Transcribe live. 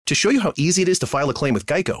To show you how easy it is to file a claim with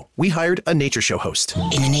Geico, we hired a nature show host.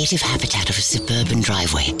 In the native habitat of a suburban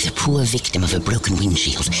driveway, the poor victim of a broken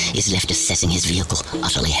windshield is left assessing his vehicle,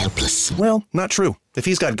 utterly helpless. Well, not true. If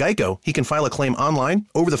he's got Geico, he can file a claim online,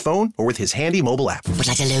 over the phone, or with his handy mobile app. But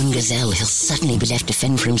like a lone gazelle, he'll suddenly be left to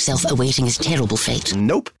fend for himself, awaiting his terrible fate.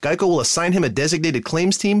 Nope. Geico will assign him a designated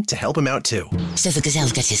claims team to help him out, too. So the gazelle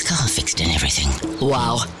gets his car fixed and everything.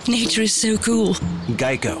 Wow, nature is so cool.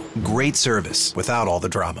 Geico. Great service without all the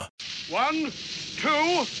drama. 1, 2,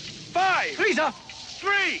 5. Lisa,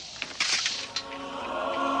 3.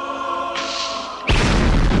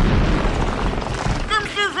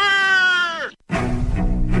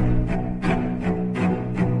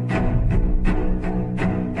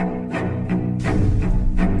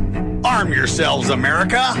 Arm yourselves,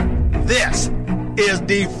 America. This is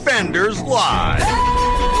Defenders Live. Here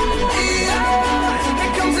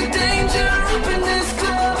comes the danger up in this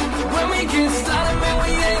club. When we get started, man, we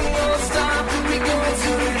ain't gonna stop. We gonna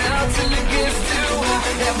turn it out till it gets too hot.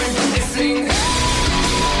 Everybody sing.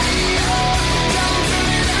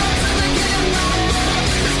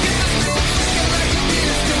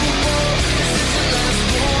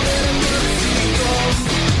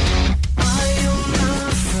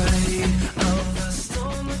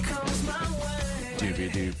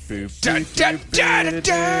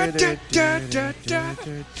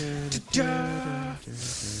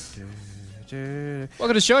 Welcome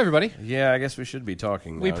to the show, everybody. Yeah, I guess we should be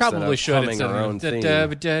talking now. We probably should. Humming our own theme.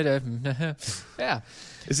 Yeah.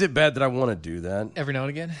 Is it bad that I want to do that? Every now and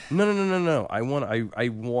again? No. I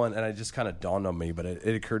want, and it just kind of dawned on me, but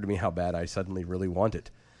it occurred to me how bad I suddenly really want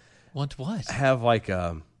it. Want what? Have like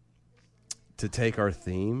to take our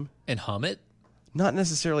theme and hum it. Not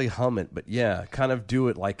necessarily hum it, but yeah, kind of do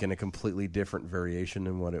it like in a completely different variation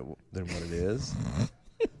than what it is.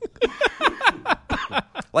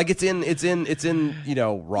 Like it's in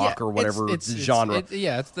rock or whatever genre.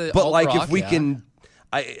 It's the but alt-rock, like if we can,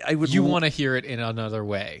 I would. You want to hear it in another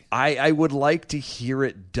way. I would like to hear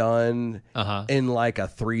it done Uh-huh. in like a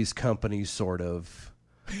Three's Company sort of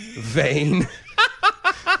vein.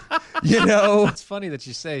 It's funny that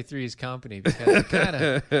you say Three's Company because it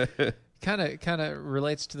kind of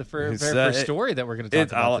relates to the very first story that we're going to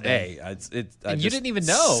talk about today. You didn't even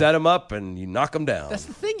know. Set them up and you knock them down. That's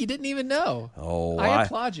the thing. You didn't even know. Oh, I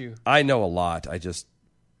applaud you. I know a lot. I just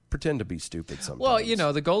pretend to be stupid sometimes.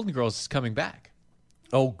 Well, the Golden Girls is coming back.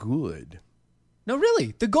 Oh, good. No,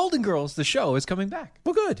 really. The Golden Girls, the show, is coming back.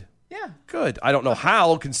 Well, good. Yeah. Good. I don't know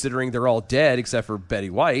how, considering they're all dead except for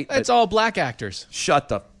Betty White. It's all black actors. Shut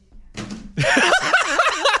the...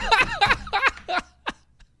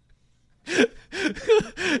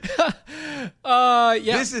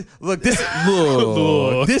 Yeah.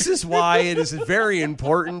 This is why it is very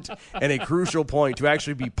important and a crucial point to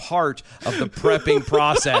actually be part of the prepping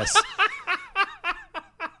process.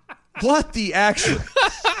 What the actual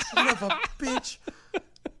son of a bitch?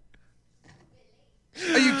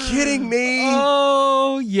 Are you kidding me?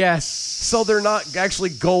 Oh, yes. So they're not actually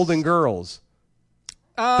Golden Girls.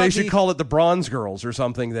 They should call it the Bronze Girls or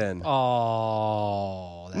something then.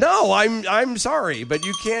 Oh. No, I'm sorry, but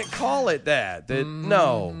you can't call it that.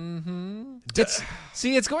 No. Mm-hmm.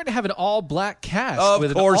 It's going to have an all-black cast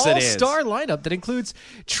with an course it is. all-star lineup that includes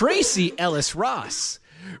Tracy Ellis Ross,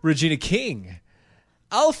 Regina King,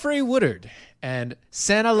 Alfre Woodard, and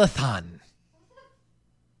Sana Lathan.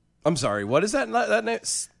 I'm sorry, what is that name?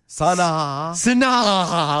 Sana Lathan.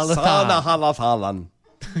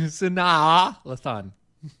 Sana Lathan.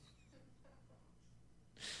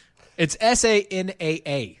 It's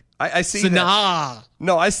Sanaa. I see Sana. that.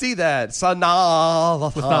 No, I see that. Sana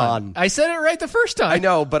Lathan. I said it right the first time. I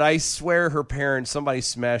know, but I swear her parents, somebody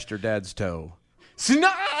smashed her dad's toe. Sana.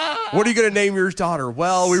 What are you going to name your daughter?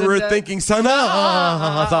 Well, we were thinking Sana.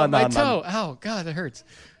 My toe. Ow, God, that hurts.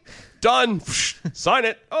 Done. Sign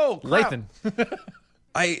it. Oh, crap.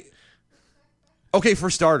 Lathan. Okay, for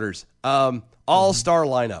starters, all-star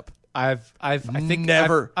lineup. I think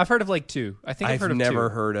I've heard of like two. I think I've heard of two. I've never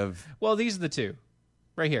heard of. Well, these are the two,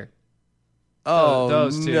 right here. Oh,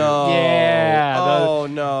 those two. No. Yeah.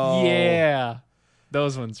 No. Yeah.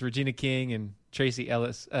 Those ones, Regina King and Tracy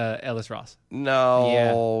Ellis Ross. No.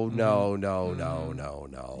 Yeah.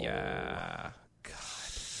 No. Yeah.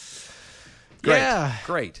 Great. Yeah.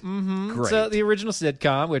 Great. Mm-hmm. Great. So the original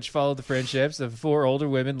sitcom, which followed the friendships of four older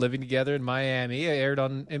women living together in Miami, aired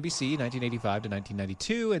on NBC 1985 to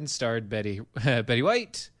 1992 and starred Betty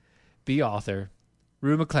White, B. Arthur,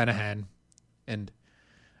 Rue McClanahan, and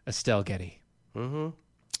Estelle Getty. Mm-hmm.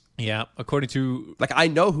 Yeah, according to... Like, I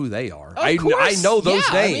know who they are. I know those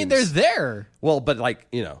names. I mean, they're there. Well, but like,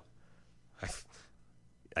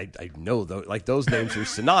 I know though, like those names are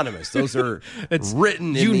synonymous. Those are It's-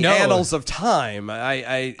 written you in the know. annals of time.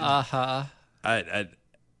 Uh-huh.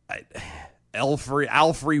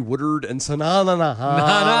 Alfrey Woodard and Sanana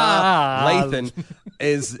Lathan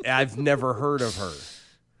is. I've never heard of her.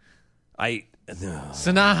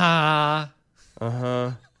 Sanaha.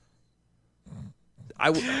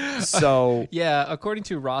 So Yeah, according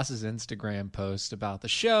to Ross's Instagram post about the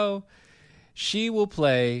show, she will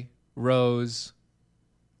play Rose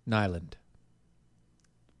Nyland.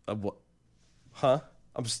 what? Huh?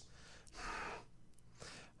 I'm just.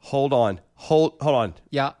 Hold on.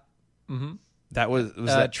 Yeah. That was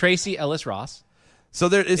that. Tracy Ellis Ross So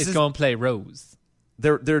there is going to play Rose.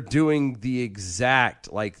 they're doing the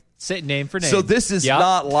exact like. Say name for name. So this is Yeah.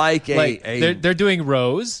 not like a they're doing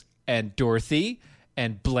Rose and Dorothy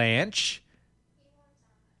and Blanche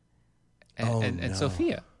and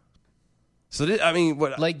Sophia. So I mean,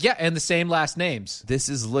 what? Like, yeah, and the same last names. This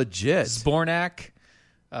is legit. Zbornak,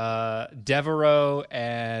 Devereaux,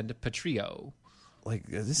 and Petrillo. Like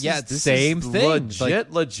this Yeah, is this same is thing.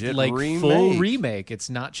 legit like remake. full remake.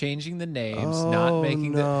 It's not changing the names, not Oh,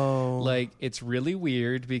 making no. the like. It's really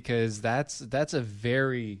weird because that's a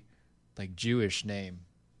very like Jewish name.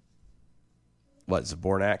 What,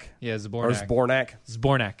 Zbornak? Yeah, Or Zbornak. Zbornak?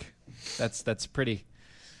 Zbornak. That's pretty.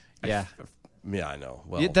 Yeah. Yeah, I know.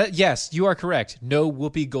 Well, Yes, you are correct. No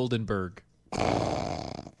Whoopi Goldenberg.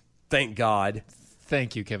 thank God.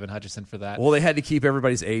 Thank you, Kevin Hutchison, for that. Well, they had to keep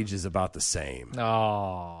everybody's ages about the same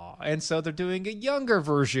Oh, and so they're doing a younger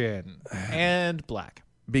version and black.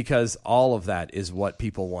 because all of that is what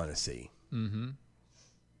people want to see. Mm-hmm.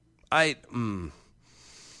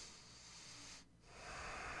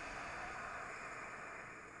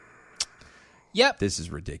 Yep. This is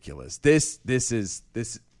ridiculous. This is,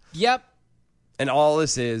 Yep. and all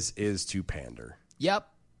this is to pander. Yep.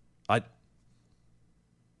 I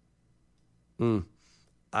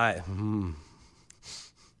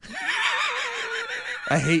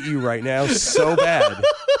hate you right now so bad.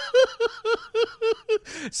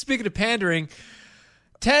 Speaking of pandering,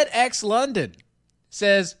 TEDx London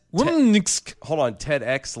says, Hold on,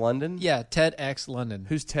 TEDx London? yeah, TEDx London.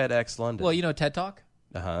 Who's TEDx London? Well, you know TED Talk?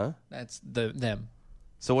 Uh-huh. That's them.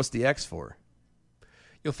 So what's the X for?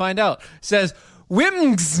 You'll find out. Says,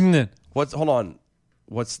 Wimsn. Hold on.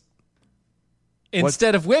 What's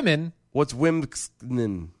Instead of women,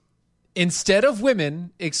 Wimsn? instead of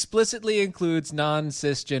women, explicitly includes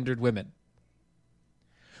non-cisgendered women.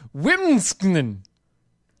 Wimsn.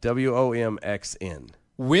 WOMXN.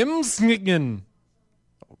 Wimsn.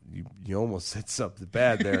 You almost said something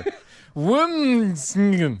bad there.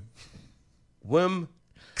 Wimsn.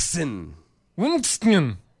 Wimxn.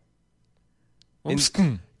 Wimsn.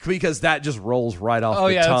 Wimsn. Because that just rolls right off Oh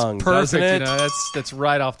the yeah, tongue, that's perfect. doesn't it? You know, that's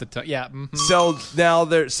right off the tongue. Yeah. Mhm. So now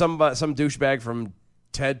there's some douchebag from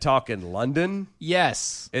TED Talk in London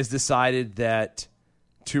Yes. has decided that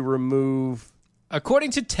to remove. According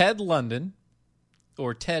to TED London,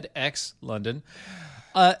 or TEDx London,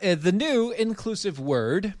 the new inclusive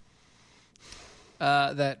word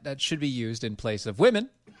that should be used in place of women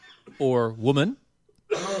or woman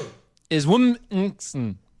is woman.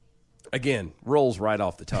 Again, rolls right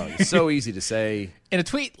off the tongue. So easy to say. In a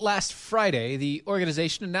tweet last Friday, the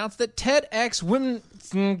organization announced that TEDx Women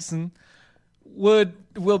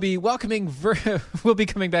will be will be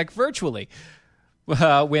coming back virtually.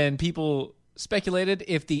 When people speculated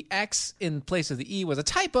if the X in place of the E was a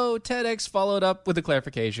typo, TEDx followed up with a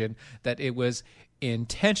clarification that it was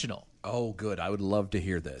intentional. Oh, good. I would love to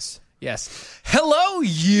hear this. Yes. Hello,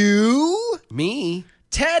 you. Me?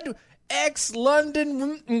 TEDx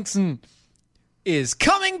London is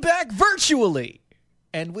coming back virtually,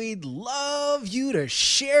 and we'd love you to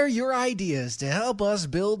share your ideas to help us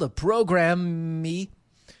build a program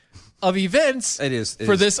of events It is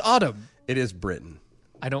for this autumn. It is Britain.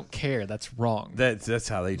 I don't care. That's wrong. That's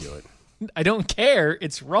how they do it. I don't care.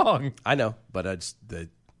 It's wrong. I know, but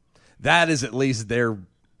that is at least their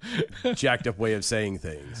jacked up way of saying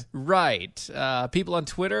things. Right. People on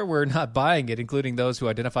Twitter were not buying it, including those who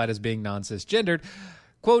identified as being non-cisgendered.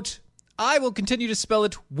 Quote, I will continue to spell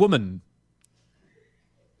it woman.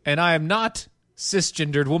 And I am not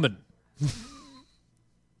cisgendered woman.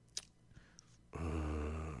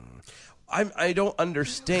 I don't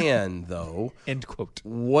understand, though. End quote.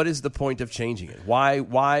 What is the point of changing it? Why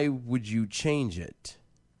would you change it?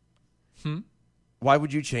 Why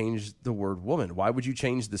would you change the word woman? Why would you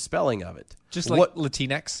change the spelling of it? Just like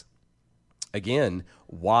Latinx. Again,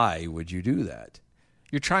 why would you do that?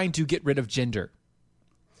 You're trying to get rid of gender.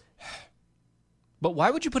 But why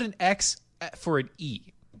would you put an X for an E?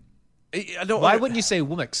 I don't. Why wouldn't you say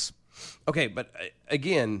womix? Okay, but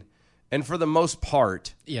again, and for the most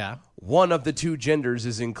part, Yeah. one of the two genders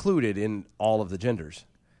is included in all of the genders.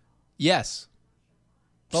 Yes.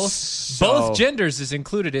 Both genders is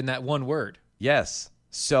included in that one word. Yes.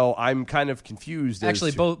 So I'm kind of confused. Actually,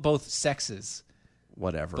 as to, both sexes.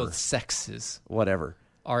 whatever. Both sexes Whatever.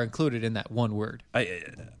 are included in that one word.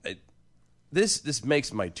 This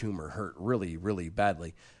makes my tumor hurt really, really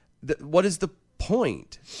badly. What is the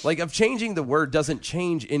point? Like, of changing the word doesn't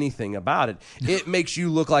change anything about it. It makes you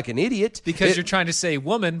look like an idiot Because you're trying to say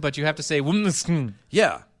woman, but you have to say woman.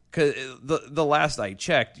 Yeah, because the last I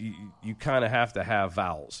checked, you kind of have to have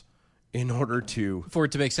vowels in order to For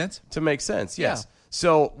it to make sense? make sense. Yes. Yeah.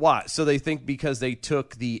 So what? So they think because they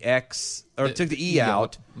took the X or took the E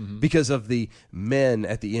out because of the men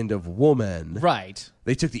at the end of woman. Right.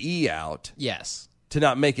 They took the E out Yes. to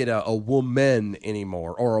not make it a woman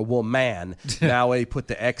anymore or a woman. Now they put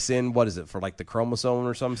the X in. What is it for? Like the chromosome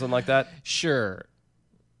or something like that. Sure.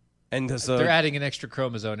 And so They're adding an extra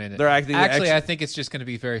chromosome in it. They're adding an Actually, extra- I think it's just going to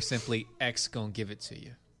be very simply X gonna give it to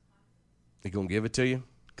you. they gonna give it to you.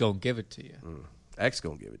 Gonna give it to you. X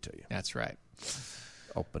gonna give it to you. That's right.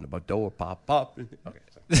 Open up a door, pop, pop. Okay.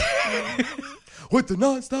 With the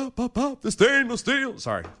non-stop, pop, pop, the stainless steel.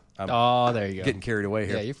 Sorry, I'm Oh, there you go. getting carried away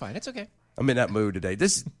here. Yeah, you're fine. It's okay. I'm in that mood today.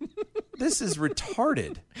 This is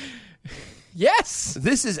retarded. Yes.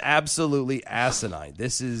 This is absolutely asinine.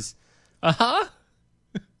 This is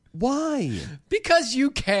why? Because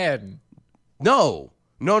you can. No.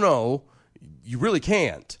 You really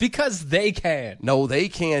can't. Because they can. No, they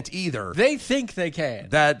can't either. They think they can.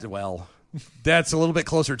 That's a little bit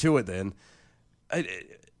closer to it then.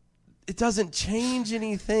 It doesn't change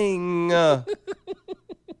anything.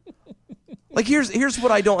 Like here's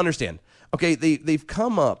what I don't understand. Okay, they've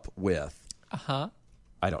come up with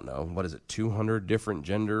I don't know, what is it, 200 different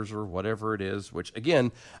genders or whatever it is, which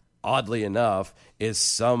again, oddly enough, is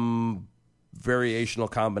some variational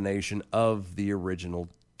combination of the original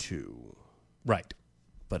two. Right.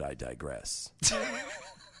 But I digress.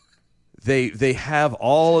 They have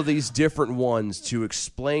all of these different ones to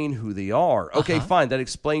explain who they are. Okay, fine. That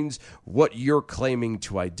explains what you're claiming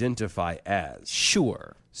to identify as.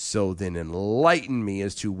 Sure. So then enlighten me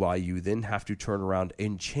as to why you then have to turn around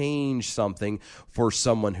and change something for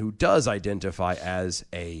someone who does identify as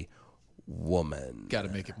a woman. Got to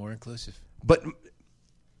make it more inclusive. But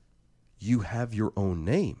you have your own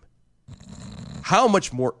name. How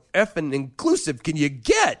much more effing inclusive can you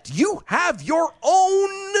get? You have your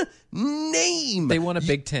own name. They want a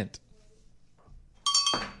big tent.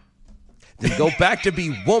 Then go back to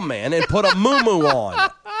be woman and put a moo-moo on.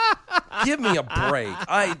 Give me a break.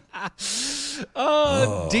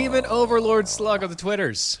 Demon Overlord Slug on the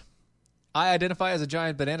Twitters. I identify as a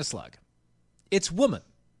giant banana slug. It's woman.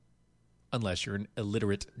 Unless you're an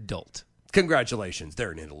illiterate dolt. Congratulations.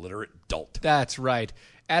 They're an illiterate dolt. That's right.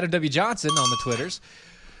 Adam W. Johnson on the Twitters.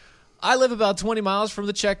 I live about 20 miles from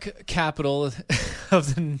the Czech capital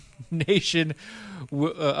of the nation,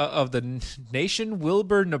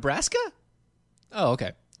 Wilbur, Nebraska? Oh,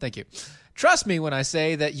 okay. Thank you. Trust me when I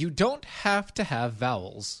say that you don't have to have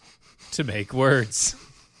vowels to make words.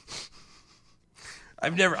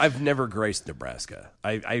 I've never graced Nebraska.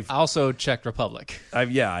 I've Also Czech Republic.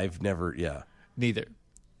 I've never. Neither.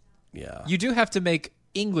 Yeah. You do have to make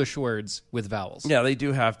English words with vowels. Yeah, they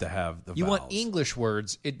do have to have the You vowels. want English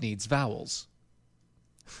words, it needs vowels.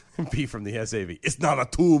 B from the SAV. It's not a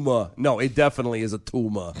tumor. No, it definitely is a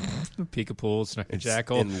tumor. Peekapool,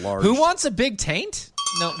 Jackal. enlarged. Who wants a big taint?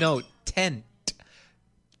 No, tent.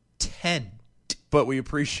 But we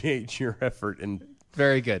appreciate your effort and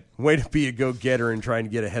Very good. way to be a go-getter and trying to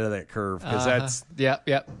get ahead of that curve because that's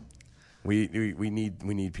Yep. we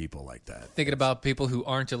need people like that. Thinking about people who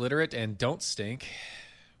aren't illiterate and don't stink.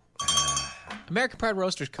 American Pride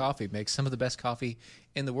Roasters coffee makes some of the best coffee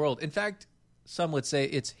in the world. In fact, some would say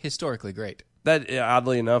it's historically great. That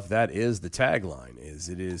oddly enough, that is the tagline.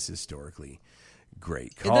 It is historically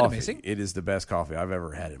great coffee. Isn't that amazing? It is the best coffee I've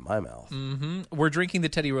ever had in my mouth, We're drinking the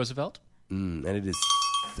Teddy Roosevelt. and it is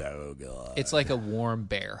so good. It's like a warm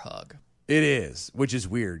bear hug. It is, which is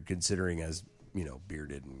weird considering as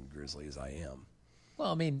bearded and grizzly as I am.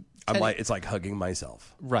 Well, I mean, It's like hugging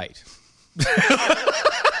myself right.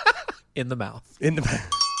 In the mouth.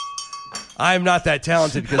 I'm not that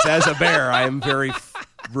talented because as a bear, I am very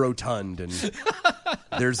rotund and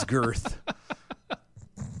there's girth.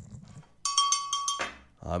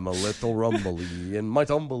 I'm a little rumbly in my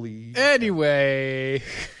tumbly. Anyway,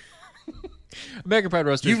 American Pride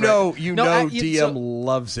Roasters. You know, right? DM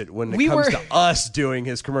loves it when it we comes were- to us doing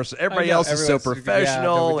his commercials. Everybody know, else is so everyone's- yeah,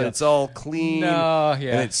 professional there we and go. it's all clean and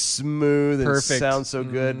it's smooth Perfect. and it sounds so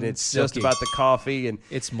good and it's just silky. about the coffee and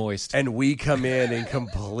It's moist. and we come in and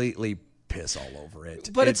completely piss all over it.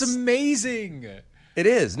 But it's amazing. It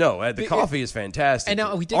is. No, the coffee is fantastic. And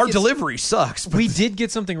now we did Our get- delivery sucks. But We did get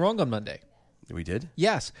something wrong on Monday. we did?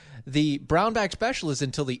 Yes. The brown bag special is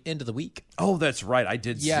until the end of the week. Oh, that's right. I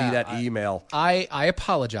did see that email. I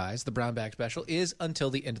apologize. The brown bag special is until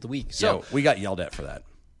the end of the week. So Yeah, we got yelled at for that.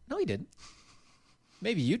 no, he didn't.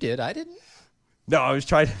 Maybe you did. I didn't. No, I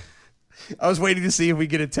was waiting to see if we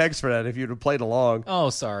get a text for that if you'd have played along.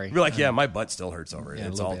 Oh, sorry. We're like, yeah, my butt still hurts over it. Yeah, a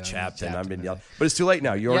it's little all bit. chapped and Chapped I've been and yelled. But it's too late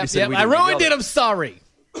now. You already said we I didn't get ruined yelled it. at. I'm sorry.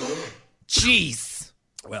 Jeez.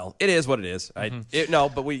 Well, it is what it is.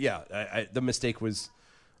 The mistake was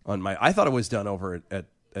on my. I thought it was done over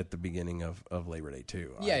at the beginning of Labor Day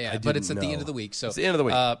too. Yeah, I but it's at didn't the end know. of the week. So It's the end of the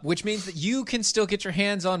week, which means that you can still get your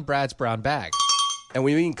hands on Brad's brown bag, and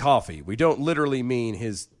we mean coffee. We don't literally mean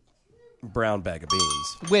his brown bag of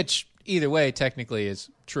beans. which either way technically is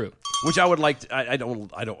true. Which I would like. I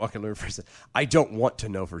don't. I can rephrase it. I don't want to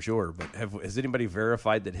know for sure. But has anybody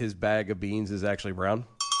verified that his bag of beans is actually brown?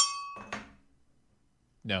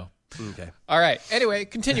 No. Okay. All right. Anyway,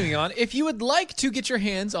 continuing on. If you would like to get your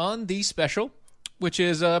hands on the special, which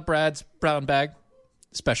is Brad's brown bag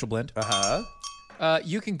special blend,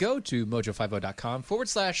 you can go to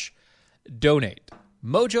mojo50.com/donate.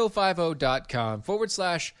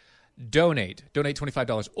 Mojo50.com/donate. Donate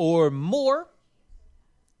 $25 or more,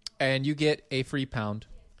 and you get a free pound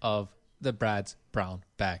of the Brad's brown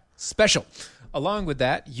bag special. Along with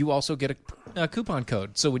that, you also get a coupon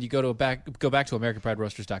code. So when you go back to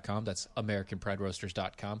AmericanPrideRoasters.com, that's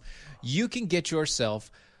AmericanPrideRoasters.com, you can get yourself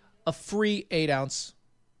a free 8-ounce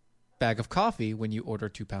bag of coffee when you order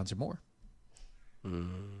 2 pounds or more.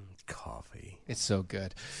 Coffee. It's so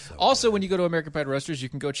good. When you go to American Pride Roasters, you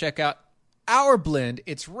can go check out our blend.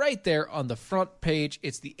 It's right there on the front page.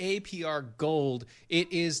 It's the APR Gold.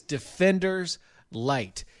 It is Defenders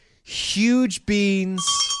Light. Huge beans,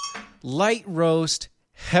 light roast,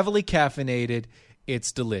 heavily caffeinated.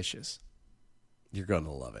 It's delicious. You're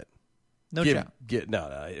gonna love it. No doubt.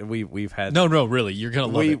 We've had No, really. You're going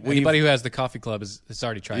to love it. we've- Anybody who has the coffee club has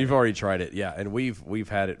already tried You've it. already tried it, yeah, and we've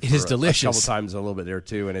had it. It for is delicious. A couple times, a little bit there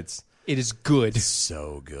too, and it's It is good.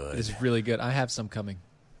 so good. It is really good. I have some coming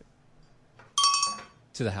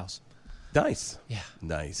to the house. Nice, Yeah.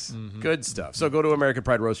 nice, good stuff. So go to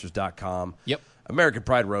AmericanPrideRoasters.com. Yep.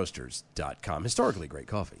 AmericanPrideRoasters.com. Historically great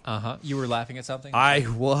coffee. You were laughing at something? I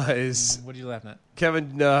was. What are you laughing at?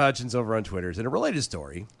 Kevin Hutchins over on Twitter. In a related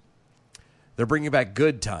story, they're bringing back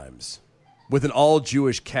Good Times with an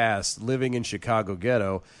all-Jewish cast living in Chicago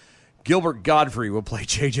ghetto. Gilbert Godfrey will play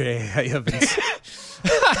J.J. Evans.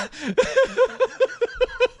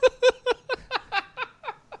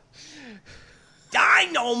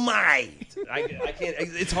 Dynamite! I can't.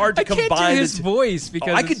 It's hard to I can't combine do his the voice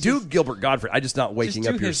because I could it's do just- Gilbert Godfrey. I just not just waking do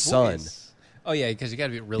up your his son. voice. Oh yeah, because you got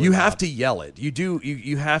to be really. You loud. have to yell it. You do.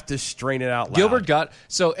 You have to strain it out loud. Gilbert got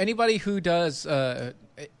so anybody who does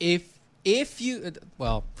if you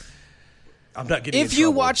well I'm not getting. if in you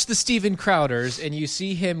trouble. watch the Steven Crowders and you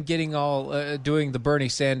see him getting all doing the Bernie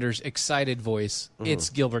Sanders excited voice, it's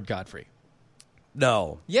Gilbert Godfrey.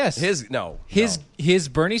 no, Yes. his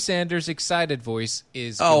Bernie Sanders excited voice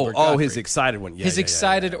is oh Gilbert Godfrey. his excited one. Yeah, his yeah,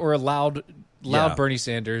 excited yeah, yeah. or loud Yeah. Bernie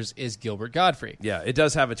Sanders is Gilbert Godfrey. Yeah, it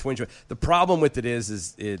does have a twinge. The problem with it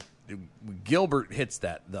is Gilbert hits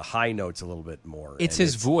the high notes a little bit more. It's and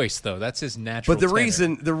his voice though. That's his natural. But the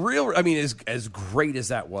tenor. as great as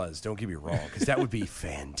that was, don't get me wrong, because that would be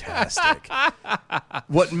fantastic.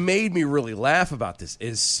 What made me really laugh about this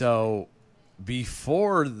is so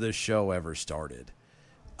before the show ever started,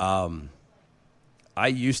 I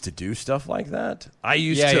used to do stuff like that. I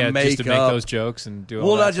used to make just to up make those jokes and do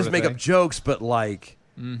all that not sort just of make thing. up jokes, but like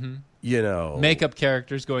you know, Make up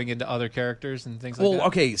characters going into other characters and things like Well, that.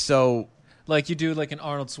 okay, so Like you do like an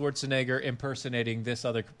Arnold Schwarzenegger impersonating this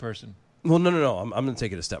other person. well, no. I'm going to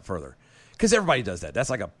take it a step further because everybody does that. That's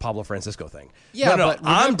like a Pablo Francisco thing. Yeah, no, but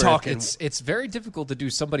I'm remember, talking. It's very difficult to do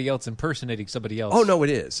somebody else impersonating somebody else. Oh no, it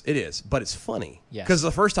is, but it's funny. Yes. Because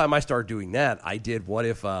the first time I started doing that, I did what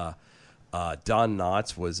if Don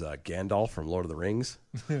Knotts was Gandalf from Lord of the Rings,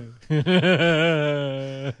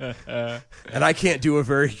 and I can't do a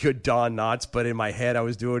very good Don Knotts, but in my head I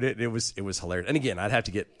was doing it. And it was hilarious. And again, I'd have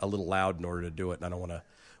to get a little loud in order to do it, and I don't want to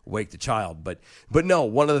wake the child. But no,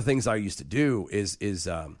 one of the things I used to do is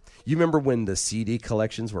you remember when the CD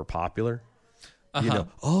collections were popular? You know,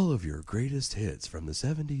 all of your greatest hits from the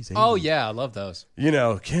 70s. 80s. Oh, yeah. I love those. You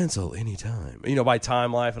know, cancel anytime. You know, by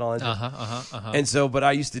Time Life and all that stuff. And so, but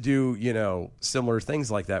I used to do, you know, similar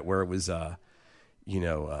things like that where it was, you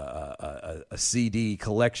know, a CD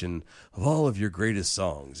collection of all of your greatest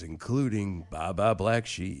songs, including Bye Bye Black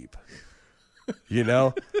Sheep. You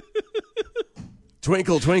know?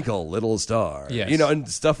 Twinkle, twinkle, little star. Yes. You know, and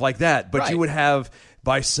stuff like that. But Right. you would have...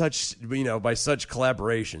 by such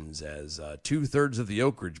collaborations as 2/3 of the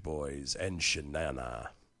Oak Ridge Boys and Shanana,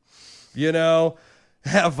 you know,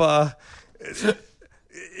 have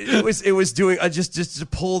it was doing just to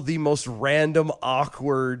pull the most random,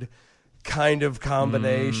 awkward kind of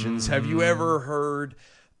combinations. Have you ever heard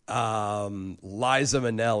Liza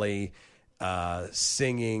Minnelli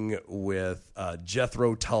singing with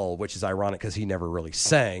Jethro Tull, which is ironic because he never really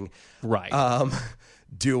sang, Right.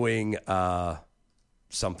 doing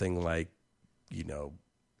something like, you know,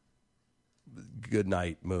 Good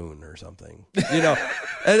Night Moon or something, you know,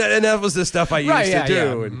 and that was the stuff I used Right, to yeah, do.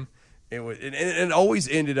 yeah. And it was, and it always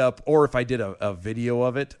ended up, or if I did a video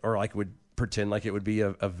of it, or like would pretend like it would be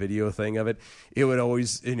a video thing of it, it would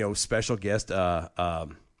always, you know, special guest, son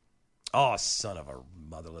of a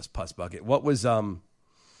motherless pus bucket. What was the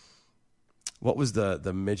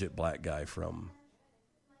midget black guy from,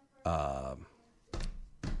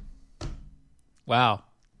 Wow.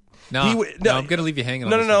 No, He no, w- no, I'm going to leave you hanging on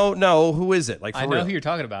this one. No. Who is it? Like, for I know real. who you're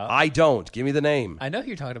talking about. I don't. Give me the name. I know who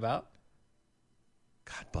you're talking about.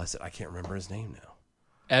 God bless it. I can't remember his name now.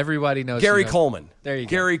 Everybody knows. Gary who knows. Coleman. There you go.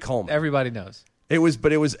 Gary Coleman. Everybody knows. It was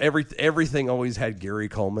everything always had Gary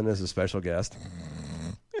Coleman as a special guest.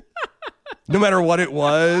 No matter what it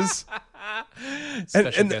was.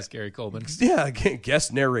 Special guest Gary Coleman. Yeah,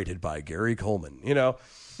 guest narrated by Gary Coleman. You know,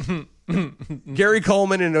 Gary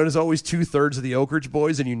Coleman, and it was always 2/3 of the Oak Ridge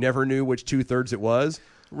Boys, and you never knew which 2/3 it was.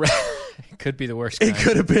 Right. It could be the worst. It kind.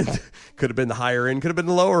 could have been the higher end, could have been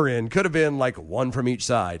the lower end, could have been like one from each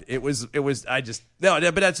side. It was. But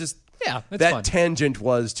that's just. Yeah, it's that fun. tangent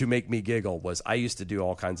was to make me giggle. Was I used to do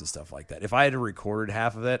all kinds of stuff like that. If I had recorded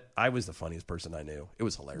half of it, I was the funniest person I knew. It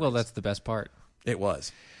was hilarious. Well, that's the best part. It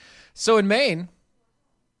was. So in Maine,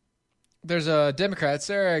 there's a Democrat,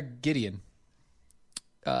 Sarah Gideon.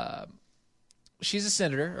 She's a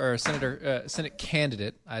senator or a Senate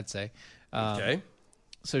candidate, I'd say. Okay.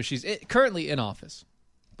 So she's currently in office,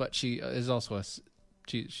 but she is also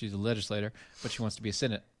she's a legislator, but she wants to be a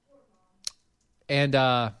Senate. And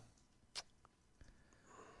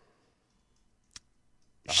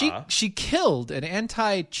she killed an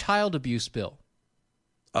anti-child abuse bill.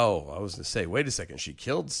 Oh, I was going to say, wait a second. She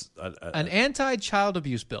killed An anti-child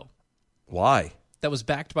abuse bill why? that was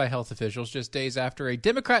backed by health officials just days after a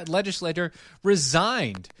Democrat legislator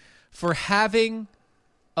resigned for having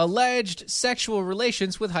alleged sexual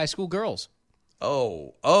relations with high school girls.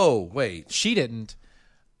 Oh, wait. She didn't.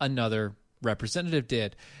 Another representative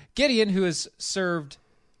did. Gideon, who has served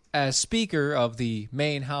as Speaker of the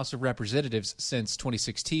Maine House of Representatives since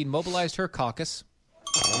 2016, mobilized her caucus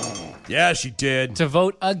Yeah, she did. to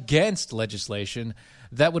vote against legislation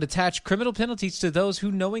that would attach criminal penalties to those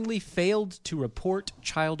who knowingly failed to report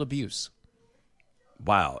child abuse.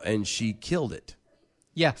 Wow, and she killed it.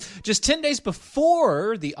 Yeah, just 10 days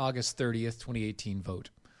before the August 30th, 2018 vote.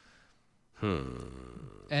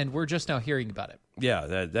 And we're just now hearing about it.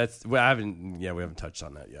 Yeah, that's. Well, we haven't touched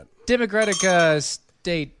on that yet. Democratic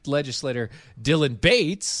state legislator Dylan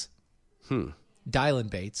Bates. Dylan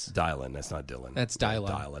Bates. Dylan, that's not Dylan. That's Dylon.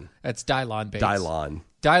 Dylan. That's Dylon Bates. Dylon.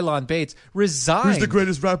 Dylon Bates resigned. Who's the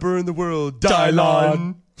greatest rapper in the world?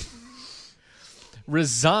 Dylon.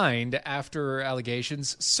 Resigned after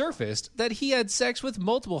allegations surfaced that he had sex with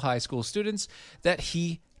multiple high school students that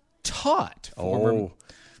he taught. Former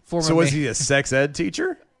So was Ma- he a sex ed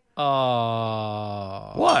teacher?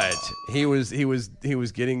 What? He was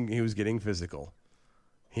getting physical.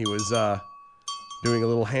 He was doing a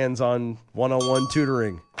little hands-on one-on-one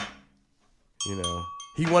tutoring. You know,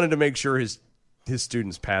 he wanted to make sure his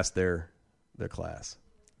students passed their class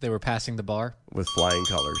They were passing the bar. with flying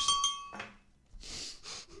colors.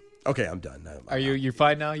 Okay, I'm done. Are you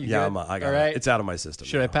fine now? You Yeah, good? I got All it. right. It's out of my system.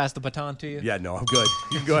 Should now. I pass the baton to you? Yeah, no, I'm good.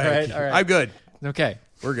 You can go ahead. All right. I'm good. Okay.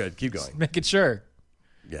 We're good. Keep going. Making sure.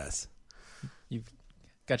 Yes. You've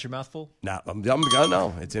got your mouth full? No,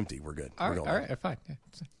 no, it's empty. We're good. All We're right. going All on. right. Fine. Yeah.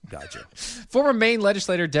 Gotcha. Former Maine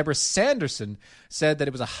legislator Deborah Sanderson said that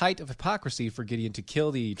it was a height of hypocrisy for Gideon to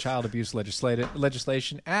kill the child abuse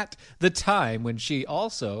legislation at the time when she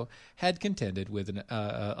also had contended with an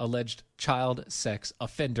alleged child sex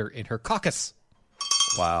offender in her caucus.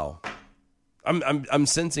 Wow. I'm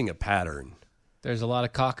sensing a pattern. There's a lot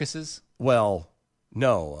of caucuses. Well,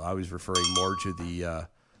 No, I was referring more to the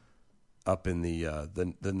up in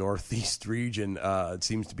the Northeast region. It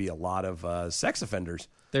seems to be a lot of sex offenders.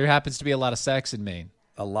 There happens to be a lot of sex in Maine.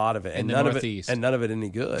 A lot of it, In and the none Northeast. of it, and none of it any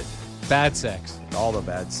good. Bad sex. All the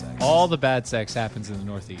bad sex. All the bad sex happens in the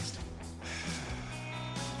Northeast.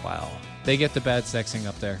 Wow. They get the bad sexing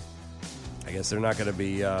up there. I guess they're not going to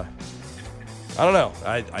be. I don't know.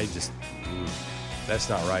 I just that's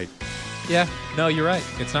not right. Yeah, no, you're right.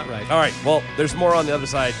 It's not right. All right. Well, there's more on the other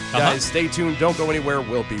side, guys. Stay tuned. Don't go anywhere.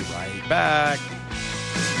 We'll be right back.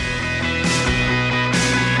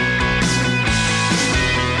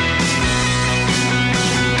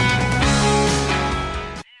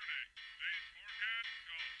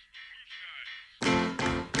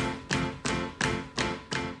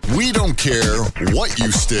 We don't care what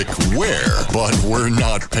you stick where, but we're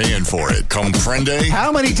not paying for it. Comprende?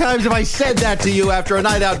 How many times have I said that to you after a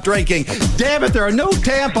night out drinking? Damn it, there are no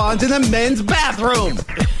tampons in the men's bathroom.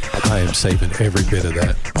 I am saving every bit of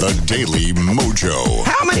that. The Daily Mojo.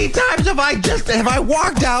 How many times have I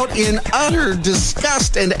walked out in utter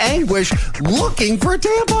disgust and anguish looking for a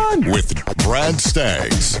tampon? With Brad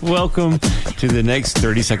Staggs. Welcome to the next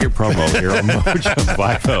 30-second promo here on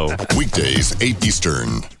Mojo 50. Weekdays, 8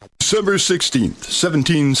 Eastern. December 16th,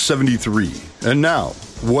 1773. And now,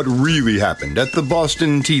 what really happened at the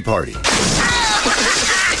Boston Tea Party.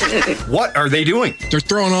 What are they doing? They're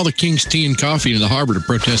throwing all the king's tea and coffee into the harbor to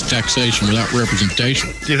protest taxation without representation.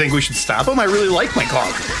 Do you think we should stop them? I really like my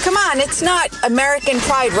coffee. Come on, it's not American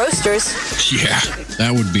Pride Roasters. Yeah,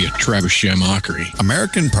 that would be a trebuchet mockery.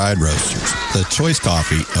 American Pride Roasters, the choice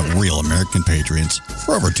coffee of real American patriots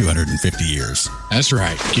for over 250 years. That's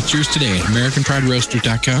right. Get yours today at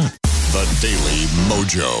AmericanPrideRoasters.com. The Daily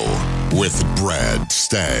Mojo with Brad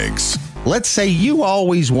Staggs. Let's say you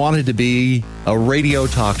always wanted to be a radio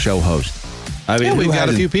talk show host. I mean, we've got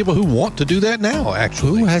a few people who want to do that now,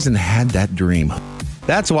 actually. Who hasn't had that dream?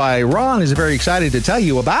 That's why Ron is very excited to tell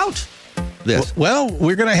you about this. Well,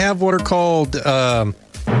 we're going to have what are called...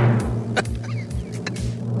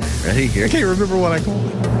 Ready? Here. I can't remember what I called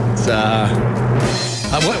it. It's,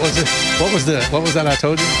 what was it? What was that I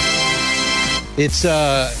told you? It's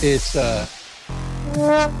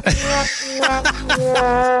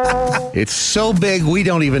so big we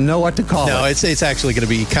don't even know what to call it. No, it's actually going to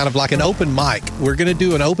be kind of like an open mic. We're going to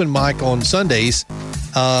do an open mic on Sundays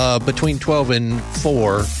between 12 and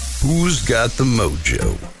 4. Who's got the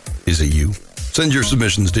mojo? Is it you? Send your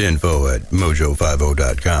submissions to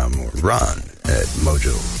info@mojo50.com or Ron at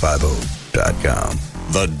mojo50.com.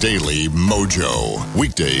 The Daily Mojo.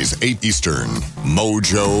 Weekdays, 8 Eastern.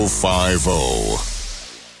 Mojo 50.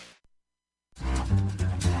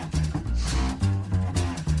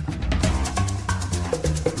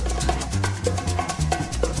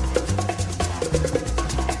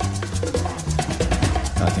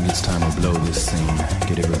 I think it's time to blow this scene.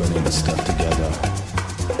 Get everybody in the stuff together.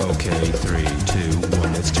 Okay, 3, 2,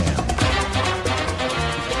 1, let's jam.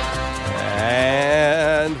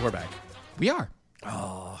 And we're back. We are.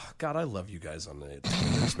 Oh, God, I love you guys on the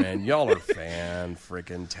Twitch, man. Y'all are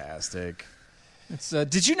fan-freaking-tastic. It's,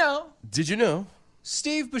 did you know? Did you know?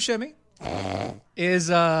 Steve Buscemi is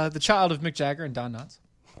the child of Mick Jagger and Don Knotts.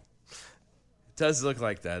 It does look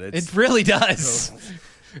like that. It really does.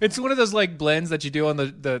 It's one of those like blends that you do on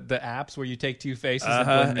the apps where you take two faces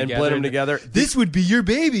and blend them together. This would be your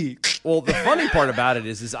baby. Well, the funny part about it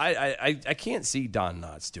is I can't see Don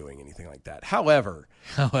Knotts doing anything like that. However,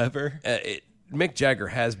 Mick Jagger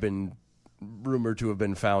has been rumored to have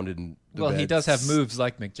been found in the bed. He does have moves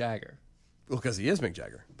like Mick Jagger. Well, because he is Mick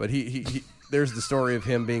Jagger. But he there's the story of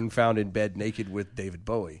him being found in bed naked with David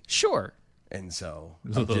Bowie. Sure. And so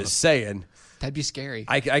I'm just saying. That'd be scary.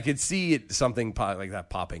 I could see something like that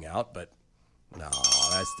popping out, but no,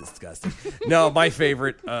 that's disgusting. No, my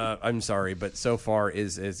favorite, I'm sorry, but so far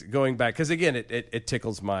is going back. Because, again, it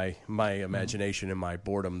tickles my imagination and my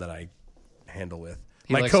boredom that I handle with.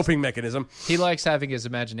 My coping mechanism. He likes having his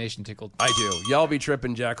imagination tickled. I do. Y'all be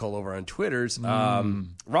tripping Jackhole over on Twitters.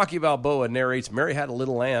 Rocky Balboa narrates Mary Had a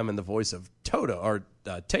Little Lamb in the voice of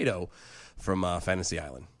Tato from Fantasy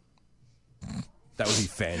Island. That would be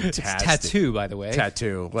fantastic. It's tattoo, by the way.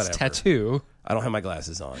 Tattoo, whatever. It's tattoo. I don't have my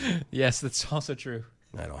glasses on. Yes, that's also true.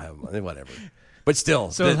 I don't have them. Whatever. But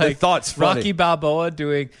still, so the thought's funny. Rocky Balboa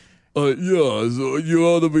doing... so you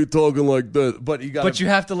ought to be talking like that. But you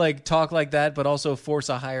have to like talk like that, but also force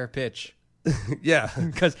a higher pitch. Yeah.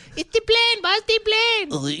 Because it's the plane, boss, the plane.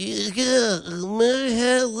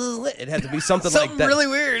 It had to be something like that. Something really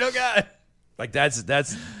weird. Oh, God. Like that's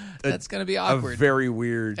That's going to be awkward. A very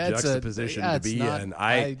weird juxtaposition to be in.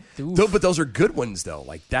 But those are good ones though.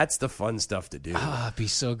 Like that's the fun stuff to do. It'd be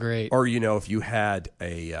so great. Or if you had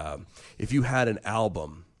an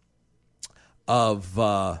album of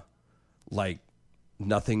like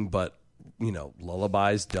nothing but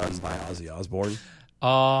lullabies done by Ozzy Osbourne.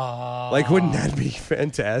 Oh, like wouldn't that be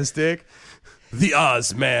fantastic? The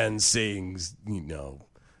Oz Man sings,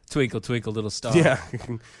 Twinkle, Twinkle, Little Star. Yeah.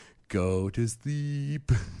 Go to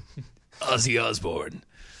sleep. Ozzy Osbourne.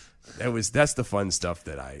 That's the fun stuff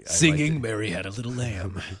that I singing like Mary Had a Little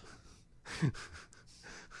Lamb.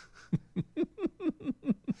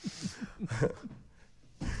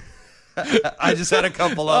 I just had a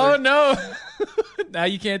couple of. Oh no! Now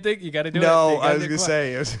you can't think. You got to do it. No, I was gonna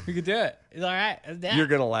say you could do it. It's all right. You're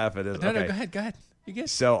gonna laugh at it. No, okay. Go ahead. You get.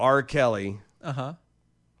 So R. Kelly.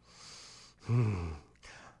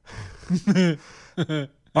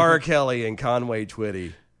 R. Kelly and Conway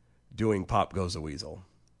Twitty doing "Pop Goes a Weasel."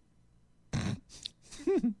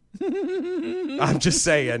 I'm just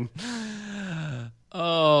saying.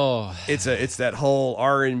 Oh, it's that whole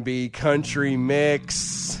R&B country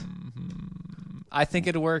mix. I think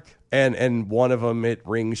it'll work. And one of them, it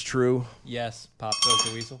rings true. Yes, Pop Goes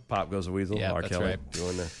the Weasel. Pop Goes the Weasel. Yeah, R. that's Kelly right.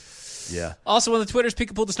 doing the. Yeah. Also on the Twitters,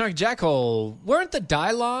 Peekaboo the Snarky Jackhole. Weren't the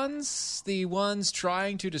Dylons the ones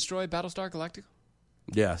trying to destroy Battlestar Galactica?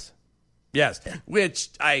 Yes. Which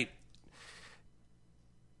I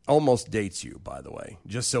almost dates you, by the way.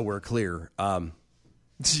 Just so we're clear. Almost.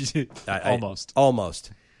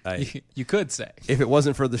 You could say if it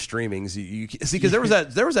wasn't for the streamings, you see because there was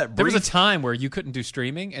that there was a time where you couldn't do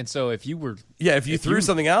streaming, and so if you threw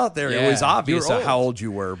something out there, it was obvious how old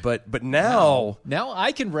you were. But now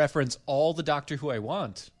I can reference all the Doctor Who I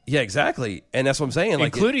want. Yeah, exactly, and that's what I'm saying,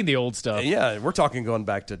 including the old stuff. Yeah, we're talking going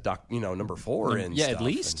back to number 4 and yeah, stuff, at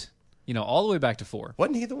least all the way back to 4.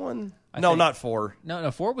 Wasn't he the one? No, not 4. No,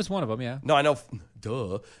 4 was one of them. Yeah. No, I know.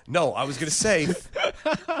 Duh. No, I was gonna say.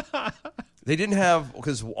 They didn't have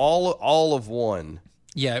because all of 1.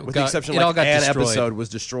 Yeah, with the exception an destroyed. Episode was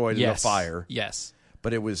destroyed in a fire. Yes,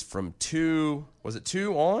 but it was from 2. Was it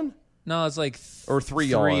 2 on? No, it's like or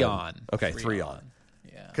 3 on. Okay, 3 on.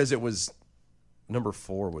 Yeah, because it was number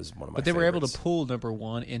 4 was one of my. But they favorites. were able to pull number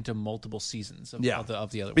 1 into multiple seasons of the other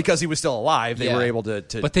ones. Because he was still alive. They were able to.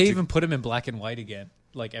 But they even put him in black and white again.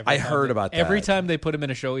 Like I heard about that. Every time they put him in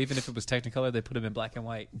a show, even if it was Technicolor, they put him in black and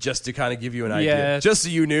white. Just to kind of give you an idea. Just so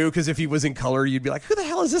you knew, because if he was in color, you'd be like, who the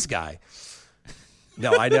hell is this guy?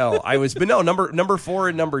 No, I know. Number 4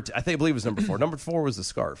 and I believe it was number 4. Number 4 was the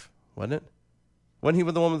scarf, wasn't it? Wasn't he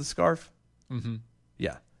with the one with the scarf? Mm-hmm.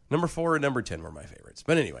 Yeah. Number 4 and number 10 were my favorites.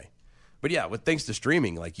 But anyway. But yeah, thanks to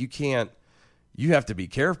streaming, you have to be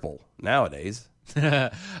careful nowadays.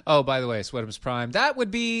 Oh, by the way, Sweatums Prime. That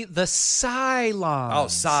would be the Cylons. Oh,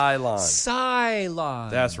 Cylons.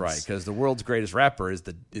 Cylons. That's right, because the world's greatest rapper is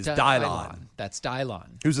Dylon. That's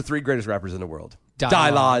Dylon. Who's the 3 greatest rappers in the world?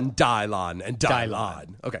 Dylon, and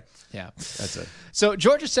Dylon. Okay. Yeah. That's it. So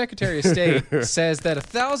Georgia's Secretary of State says that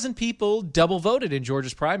 1,000 people double voted in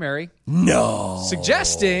Georgia's primary. No.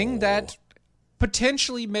 Suggesting that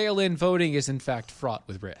potentially mail-in voting is in fact fraught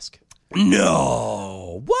with risk.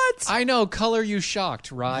 No. What? I know. Color, you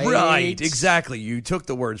shocked, right? Right. Exactly. You took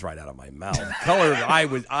the words right out of my mouth. Color,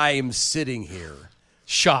 I am sitting here.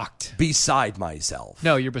 Shocked. Beside myself.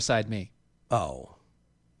 No, you're beside me. Oh.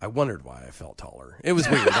 I wondered why I felt taller. It was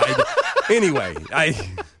weird. Anyway,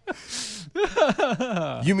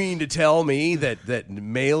 you mean to tell me that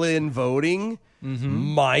mail-in voting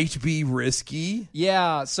might be risky?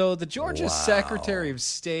 Yeah, so the Georgia Secretary of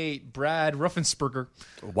State, Brad Raffensperger.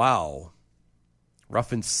 Wow.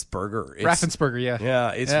 Raffensperger, yeah.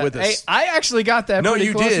 Yeah, it's with us. Hey, I actually got that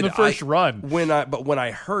pretty close in the first run. But when I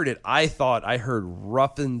heard it, I thought I heard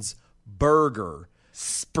Raffensperger.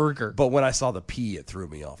 Spurger. But when I saw the P, it threw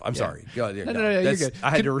me off. I'm sorry. No, you're good.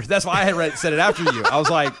 That's why I had said it after you. I was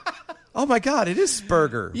like, oh my God, it is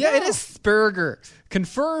Spurger. Yeah, it is Spurger.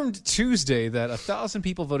 Confirmed Tuesday that 1,000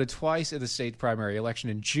 people voted twice in the state primary election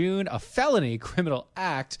in June, a felony criminal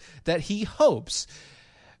act that he hopes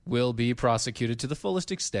will be prosecuted to the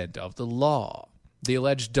fullest extent of the law. The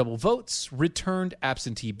alleged double votes, returned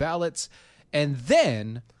absentee ballots, and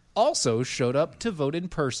then also showed up to vote in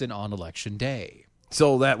person on Election Day.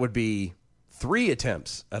 So that would be 3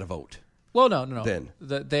 attempts at a vote. Well, no. Then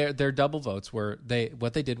their double votes were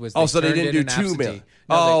what they did was so they didn't do 2 million.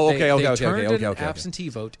 Okay. Turned in an absentee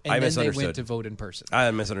vote, and then they went to vote in person. I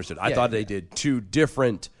misunderstood. I thought they did 2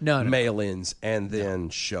 different mail-ins and then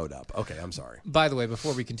showed up. Okay, I'm sorry. By the way,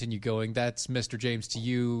 before we continue going, that's Mr. James to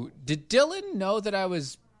you. Did Dylan know that I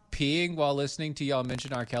was peeing while listening to y'all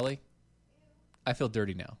mention R. Kelly? I feel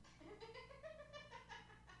dirty now.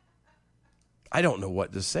 I don't know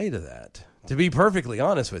what to say to that. To be perfectly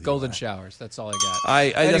honest with you. Golden showers. That's all I got.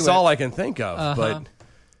 That's Anyway. all I can think of. But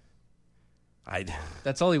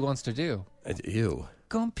that's all he wants to do. Ew.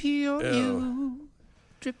 Gonna pee on you.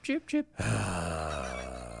 Drip, drip, drip.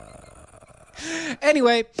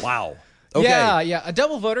 Anyway. Wow. Okay. Yeah. A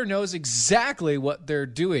double voter knows exactly what they're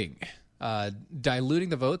doing. Diluting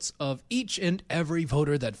the votes of each and every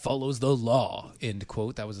voter that follows the law, end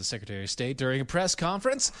quote. That was the Secretary of State during a press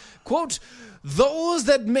conference. Quote, those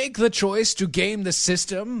that make the choice to game the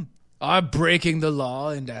system are breaking the law,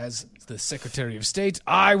 and as the Secretary of State,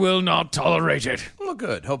 I will not tolerate it. Well,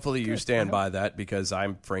 good. Hopefully you stand by that, because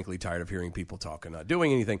I'm frankly tired of hearing people talk and not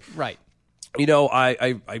doing anything. Right. You know,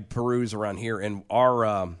 I peruse around here, and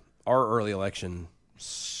our early election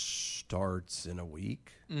starts in a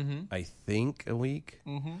week. Mm-hmm. I think a week.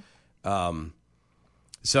 Mm-hmm.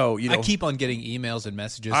 So I keep on getting emails and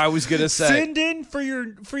messages. I was gonna say, send in for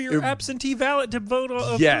your absentee ballot to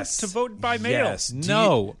vote. Yes, to vote by mail. Yes.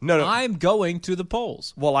 No, I'm going to the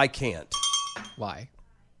polls. Well, I can't. Why?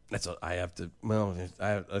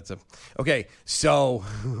 Okay. So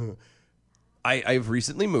I've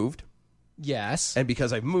recently moved. Yes, and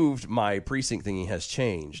because I've moved, my precinct thingy has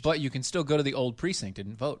changed. But you can still go to the old precinct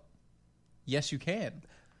and vote. Yes, you can.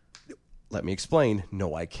 Let me explain.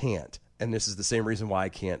 No, I can't. And this is the same reason why I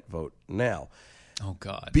can't vote now. Oh,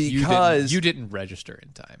 God. Because you didn't register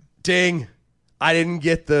in time. Ding. I didn't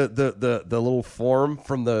get the little form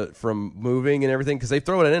from moving and everything, because they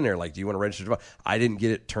throw it in there like, do you want to register to vote? I didn't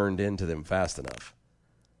get it turned in to them fast enough.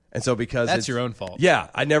 And so because that's your own fault. Yeah,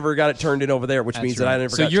 I never got it turned in over there, which means that I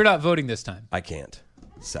never So you're not voting this time? I can't,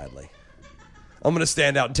 sadly. I'm going to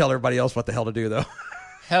stand out and tell everybody else what the hell to do, though.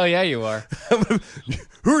 Hell yeah, you are.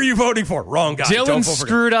 Who are you voting for? Wrong guy. Dylan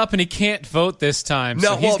screwed up and he can't vote this time.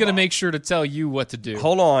 So he's going to make sure to tell you what to do.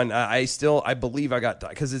 Hold on. I believe I got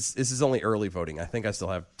time, because this is only early voting. I think I still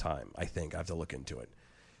have time. I have to look into it.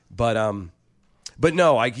 But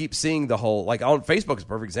no, I keep seeing the whole, like on Facebook is a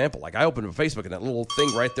perfect example. Like I open up Facebook and that little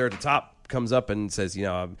thing right there at the top comes up and says,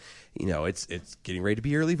 it's getting ready to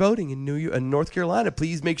be early voting in North Carolina.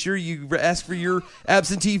 Please make sure you ask for your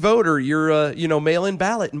absentee vote or your mail-in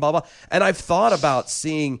ballot and blah blah. And I've thought about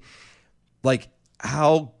seeing like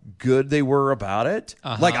how good they were about it.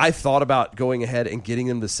 Uh-huh. Like I thought about going ahead and getting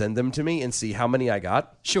them to send them to me and see how many I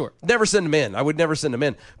got. Sure. Never send them in. I would never send them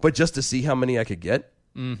in, but just to see how many I could get.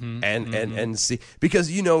 Mm-hmm. And see,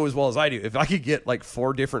 because you know as well as I do, if I could get like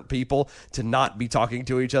 4 different people to not be talking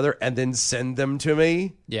to each other and then send them to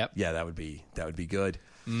me, yeah, that would be good.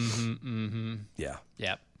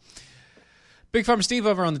 Yeah. Big Farmer Steve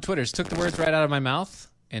over on the Twitters took the words right out of my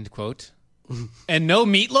mouth. End quote. And no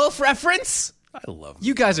meatloaf reference. I love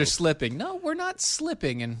you guys are slipping. No, we're not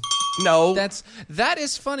slipping. And no, that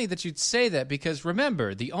is funny that you'd say that, because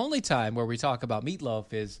remember, the only time where we talk about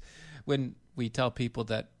meatloaf is when we tell people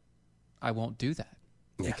that I won't do that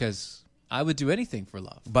because I would do anything for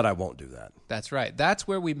love. But I won't do that. That's right. That's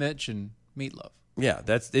where we mention meatloaf. Yeah,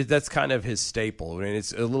 that's kind of his staple. I mean,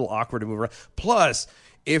 it's a little awkward to move around. Plus,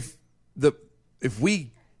 if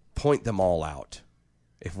we point them all out,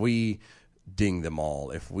 if we ding them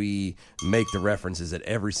all, if we make the references at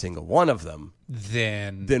every single one of them,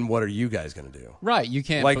 then what are you guys going to do? Right, you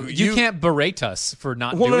can't you can't berate us for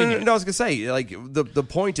not doing it. No, I was going to say, like the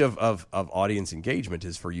point of audience engagement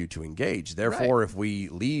is for you to engage. Therefore, if we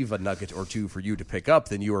leave a nugget or two for you to pick up,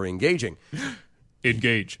 then you are engaging.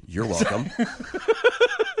 Engage. You're welcome.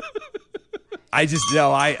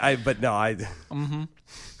 Mm-hmm.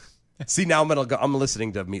 See, now I'm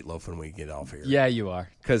listening to Meatloaf when we get off here. Yeah, you are.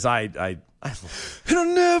 Because and I'll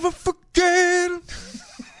never forget.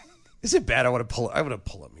 Is it bad? I want to pull up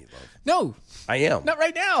Meatloaf. No, I am. Not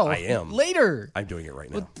right now. I am. Later. I'm doing it right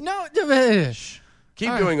now. No,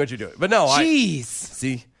 keep doing what you're doing. But no, jeez.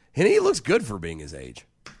 See, and he looks good for being his age.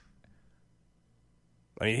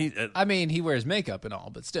 I mean, he wears makeup and all,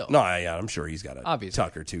 but still. No, yeah, I'm sure he's got a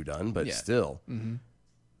tuck or two done, but still. Mm-hmm.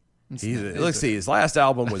 Let's see. His last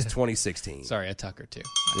album was 2016. Sorry, a tuck or two.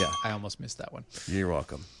 Yeah, I almost missed that one. You're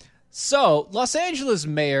welcome. So, Los Angeles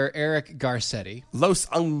Mayor Eric Garcetti, Los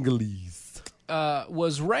Angeles,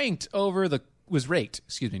 was raked.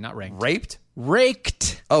 Excuse me, not ranked. Raped.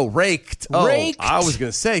 Raked. Oh, raked. Oh, raked. I was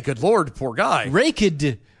going to say, good Lord, poor guy.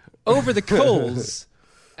 Raked over the coals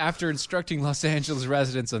after instructing Los Angeles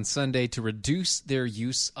residents on Sunday to reduce their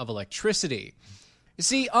use of electricity. You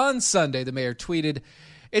see, on Sunday, the mayor tweeted,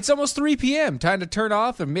 "It's almost 3 p.m. Time to turn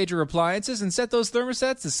off the major appliances and set those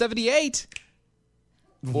thermostats to 78.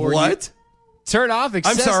 What? Turn off I'm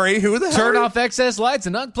sorry, who the hell? Turn off excess lights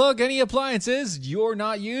and unplug any appliances you're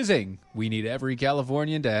not using. We need every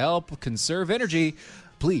Californian to help conserve energy.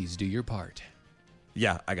 Please do your part."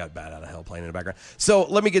 Yeah, I got Bat Out of Hell playing in the background. So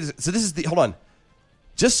let me get this. So this is the, hold on.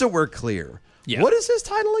 Just so we're clear. Yeah. What is his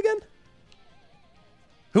title again?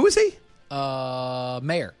 Who is he?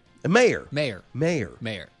 Mayor. Mayor. Mayor. Mayor.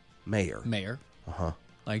 Mayor. Mayor. Mayor. Uh-huh.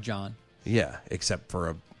 Like John. Yeah, except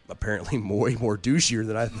for apparently way more douchier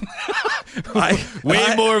than I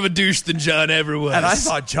Way more of a douche than John ever was. And I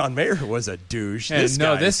thought John Mayer was a douche. And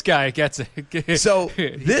this guy gets a so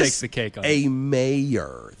he this takes the cake on a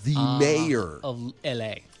mayor, the mayor of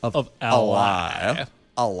L.A. of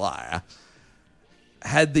LA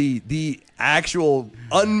had the actual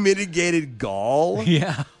unmitigated gall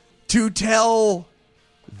to tell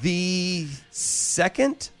the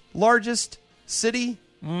second largest city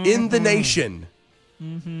in the nation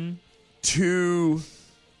to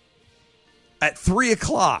at 3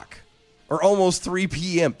 o'clock or almost 3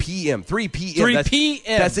 p.m. 3 p.m. 3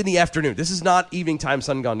 p.m. That's in the afternoon. This is not evening time,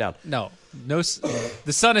 sun gone down. No, the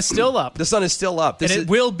sun is still up. The sun is still up. And it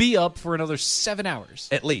will be up for another 7 hours.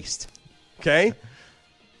 At least. Okay?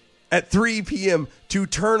 At 3 p.m. to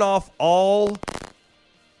turn off all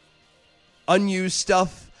unused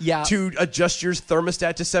stuff. Yeah. To adjust your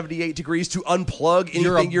thermostat to 78 degrees, to unplug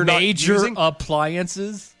anything you're not using. Major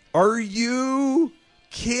appliances. Are you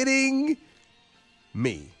kidding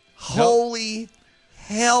me? Holy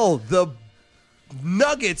hell, the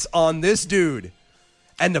nuggets on this dude.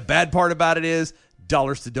 And the bad part about it is,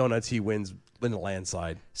 dollars to donuts, he wins in a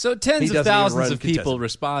landslide. So tens of thousands of people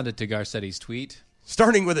responded to Garcetti's tweet.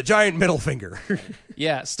 Starting with a giant middle finger.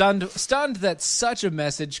 Yeah, stunned that such a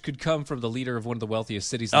message could come from the leader of one of the wealthiest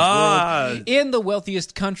cities in the world. In the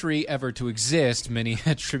wealthiest country ever to exist, many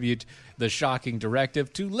attribute the shocking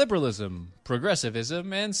directive to liberalism,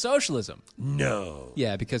 progressivism, and socialism. No.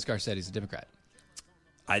 Yeah, because Garcetti's a Democrat.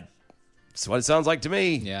 That's what it sounds like to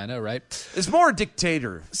me. Yeah, I know, right? It's more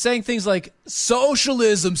dictator. Saying things like,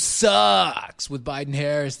 socialism sucks with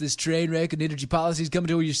Biden-Harris. This train wreck and energy policy is coming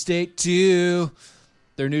to your state, too.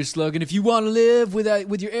 Their new slogan, if you want to live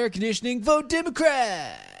with your air conditioning, vote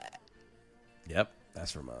Democrat. Yep,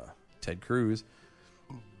 that's from Ted Cruz.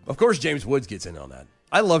 Of course, James Woods gets in on that.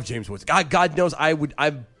 I love James Woods. God knows I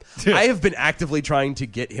have been actively trying to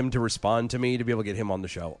get him to respond to me to be able to get him on the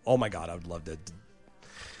show. Oh, my God, I would love to.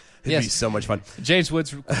 It'd be so much fun. James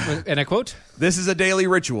Woods, and I quote, "This is a daily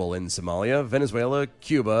ritual in Somalia, Venezuela,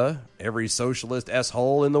 Cuba, every socialist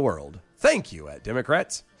S-hole in the world. Thank you,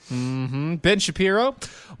 Democrats." Mm-hmm. Ben Shapiro,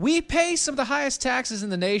 we pay some of the highest taxes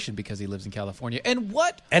in the nation because he lives in California. And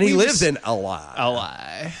he lives in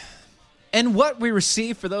LA. And what we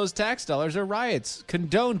receive for those tax dollars are riots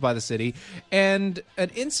condoned by the city and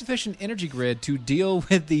an insufficient energy grid to deal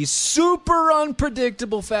with the super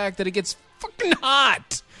unpredictable fact that it gets fucking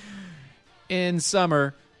hot in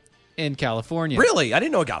summer in California. Really? I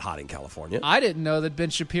didn't know it got hot in California. I didn't know that Ben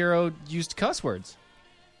Shapiro used cuss words.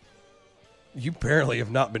 You apparently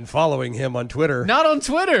have not been following him on Twitter. Not on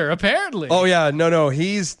Twitter, apparently. Oh, yeah. No.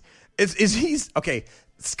 He's okay,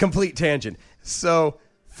 it's complete tangent. So,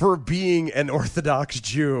 for being an Orthodox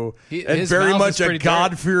Jew and very much a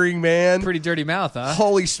God-fearing man. Pretty dirty mouth, huh?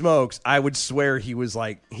 Holy smokes. I would swear he was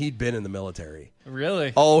he'd been in the military.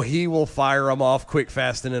 Really? Oh, he will fire them off quick,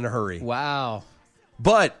 fast, and in a hurry. Wow.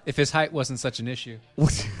 But if his height wasn't such an issue.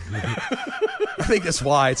 I think that's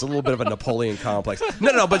why it's a little bit of a Napoleon complex.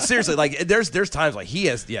 No, but seriously, there's times he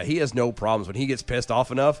has no problems when he gets pissed off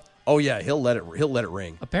enough. Oh yeah, he'll let it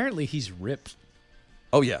ring. Apparently he's ripped.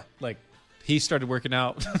 Oh yeah. He started working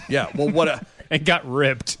out. Yeah, well and got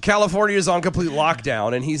ripped. California is on complete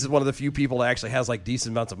lockdown, and he's one of the few people that actually has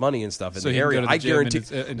decent amounts of money and stuff in the area. I guarantee.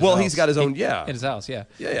 He's got his own. In his house. Yeah.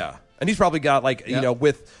 Yeah. And he's probably got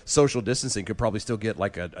with social distancing, could probably still get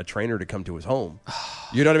a trainer to come to his home.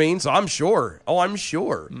 You know what I mean? So I'm sure.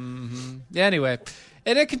 Mm-hmm. Yeah, anyway,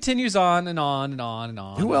 and it continues on and on and on and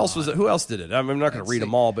on. Who else was it? Who else did it? I'm not going to read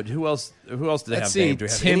them all, but who else did they have named? Do we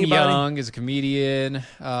have Tim anybody? Young is a comedian.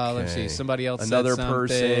 Let's see, somebody else. Another said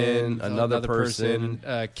person. Another person.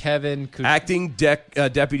 Kevin. Acting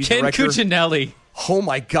deputy Ken director. Cuccinelli. Oh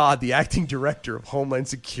my God, the acting director of Homeland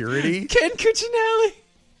Security. Ken Cuccinelli.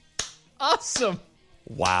 Awesome.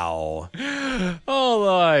 Wow.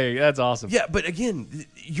 Oh, that's awesome. Yeah, but again,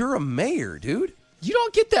 you're a mayor, dude. You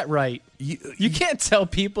don't get that right. You can't tell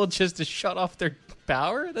people just to shut off their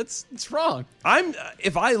power. It's wrong.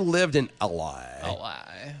 If I lived in LA,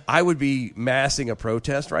 I would be massing a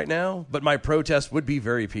protest right now, but my protest would be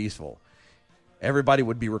very peaceful. Everybody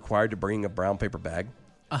would be required to bring a brown paper bag.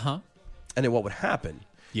 Uh-huh. And then what would happen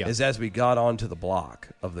is as we got onto the block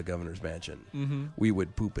of the governor's mansion, we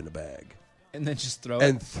would poop in a bag. And then just throw it.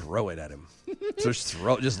 And throw it at him. Just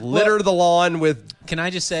litter the lawn with Can I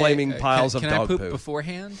just say flaming piles of can dog I poop poo.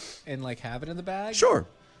 beforehand and like have it in the bag? Sure.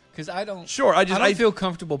 Because I don't. Sure, I don't feel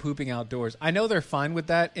comfortable pooping outdoors. I know they're fine with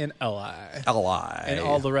that in LA. And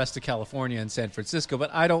all the rest of California and San Francisco,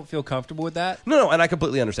 but I don't feel comfortable with that. No, and I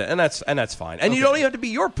completely understand, and that's fine. And you don't even have to be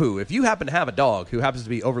your poo. If you happen to have a dog who happens to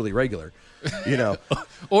be overly regular, you know,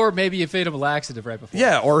 or maybe you fed him a laxative right before.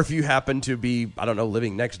 Yeah, or if you happen to be, I don't know,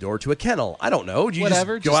 living next door to a kennel. I don't know. You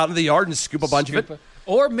Whatever, just go out in the yard and scoop a bunch of it.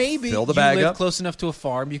 Or maybe fill the you bag live up. close enough to a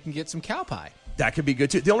farm, you can get some cow pie. That could be good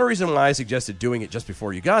too. The only reason why I suggested doing it just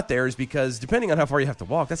before you got there is because depending on how far you have to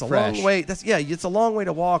walk, that's a long way. It's a long way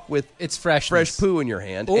to walk with fresh poo in your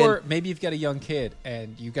hand. Or maybe you've got a young kid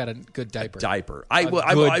and you got a good diaper. I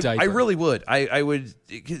really would. I would.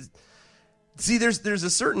 See, there's a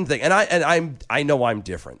certain thing, and I know I'm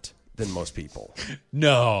different than most people.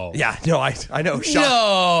 No. Yeah, no, I know.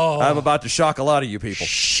 No. I'm about to shock a lot of you people.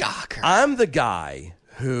 Shocker. I'm the guy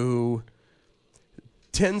who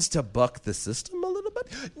tends to buck the system a little bit.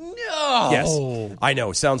 No. Yes. I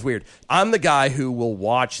know. Sounds weird. I'm the guy who will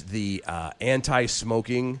watch the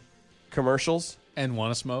anti-smoking commercials. And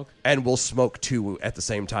want to smoke? And will smoke two at the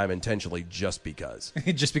same time intentionally just because.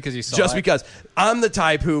 Just because you saw Just it? because. I'm the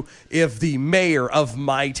type who, if the mayor of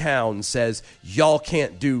my town says, y'all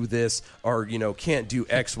can't do this or, can't do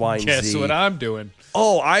X, Y, and Z. Guess what I'm doing?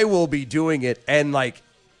 Oh, I will be doing it and,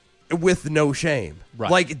 with no shame.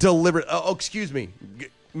 Right. Deliberate. Oh, excuse me.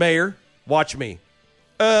 Mayor, watch me.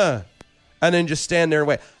 And then just stand there and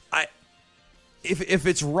wait. If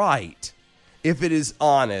it's right, if it is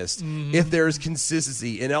honest, if there's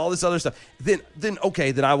consistency and all this other stuff, then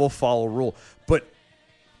okay, then I will follow rule. But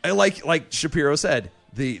like Shapiro said,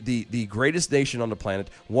 the greatest nation on the planet,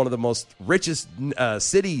 one of the most richest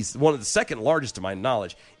cities, one of the second largest to my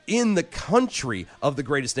knowledge, in the country of the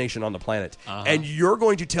greatest nation on the planet. And you're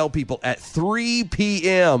going to tell people at 3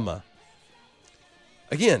 p.m.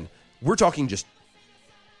 Again, we're talking just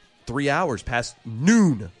 3 hours past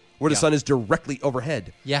noon where the sun is directly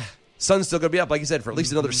overhead. Yeah. Sun's still going to be up, like you said, for at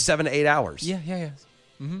least another 7 to 8 hours. Yeah.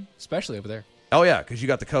 Mm-hmm. Especially over there. Oh, yeah, because you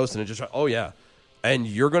got the coast and it just, oh, yeah. And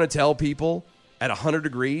you're going to tell people at 100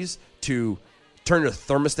 degrees to turn your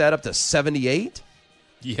thermostat up to 78?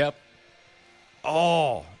 Yep.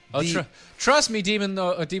 Oh. Trust me, Demon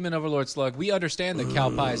Overlord Slug, we understand that cow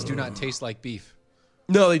pies do not taste like beef.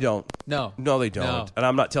 No, they don't. No, they don't. No. And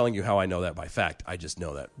I'm not telling you how I know that by fact. I just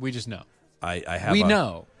know that. We just know. We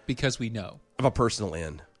know because we know. I have a personal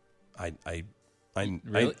in. I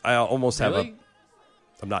Really? I almost have Really?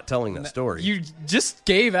 I'm not telling that story. You just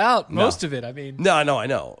gave out most of it. I mean, No, I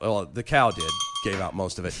know. Well, the cow gave out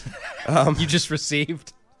most of it. You just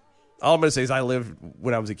received. All I'm going to say is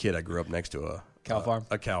when I was a kid, I grew up next to a cow farm,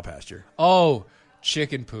 a cow pasture. Oh,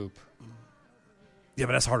 chicken poop. Yeah,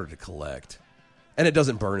 but that's harder to collect, and it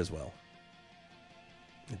doesn't burn as well.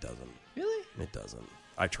 It doesn't. Really? It doesn't.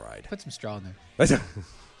 I tried. Put some straw in there.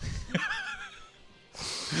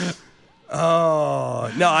 Oh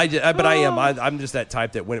no! But I am. I'm just that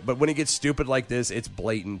type that when it gets stupid like this, it's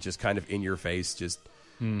blatant, just kind of in your face. Just,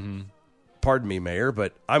 pardon me, Mayor,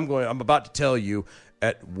 but I'm about to tell you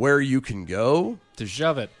at where you can go to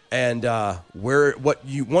shove it, and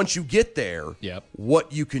once you get there,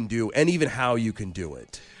 what you can do, and even how you can do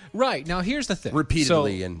it. Right. Now, here's the thing.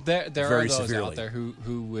 Repeatedly so and there very are those severely. out there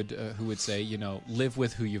who would say, live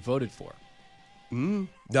with who you voted for. No,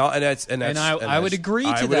 and I would agree to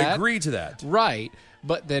that. I would agree to that. Right.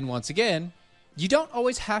 But then once again, you don't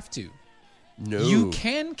always have to. No. You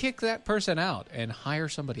can kick that person out and hire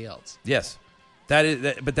somebody else. Yes. That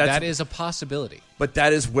is a possibility. But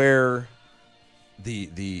that is where the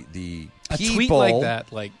a people, tweet like that,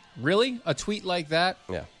 really? A tweet like that?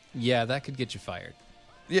 Yeah. Yeah, that could get you fired.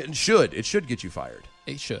 Yeah, it should. It should get you fired.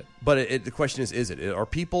 It should. But the question is it? Are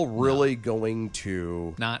people really going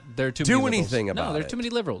to there are too do many anything liberals. about it? No, there are too many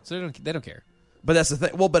liberals. They don't care. But that's the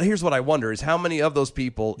thing. Well, but here's what I wonder is how many of those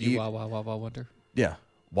people wonder? Yeah.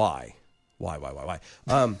 Why?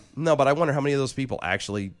 No, but I wonder how many of those people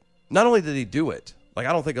actually not only did he do it, I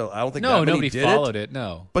don't think that many nobody did followed it.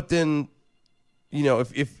 No. But then,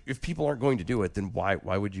 if people aren't going to do it, then why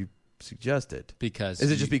would you suggest it? Because is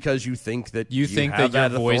it just because you think that you think have that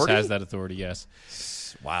your voice authority? has that authority? Yes.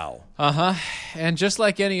 Wow. And just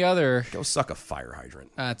like any other, go suck a fire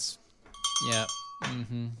hydrant. That's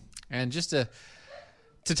And just to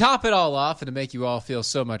top it all off and to make you all feel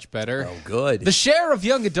so much better. Oh, good. The share of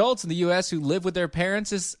young adults in the U.S. who live with their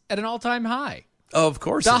parents is at an all-time high. Of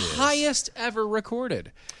course, the it is. highest ever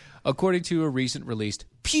recorded, according to a recent released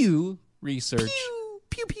Pew Research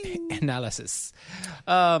analysis.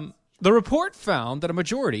 The report found that a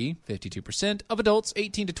majority, 52%, of adults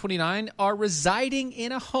 18 to 29 are residing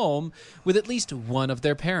in a home with at least one of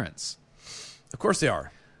their parents. Of course they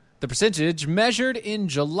are. The percentage measured in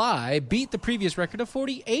July beat the previous record of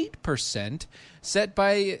 48% set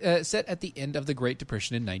at the end of the Great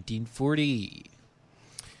Depression in 1940.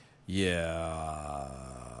 Yeah.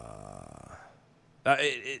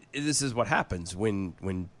 This is what happens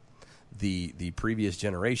when the previous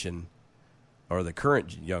generation or the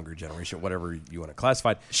current younger generation, whatever you want to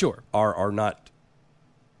classify it, sure, are not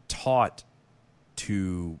taught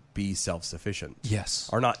to be self-sufficient. Yes.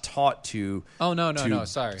 Are not taught to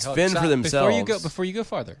sorry. fend for themselves. Before you go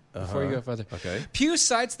farther. Okay. Pew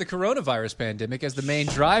cites the coronavirus pandemic as the main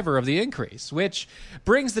driver of the increase, which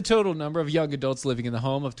brings the total number of young adults living in the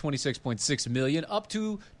home of 26.6 million up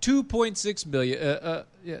to 2.6 million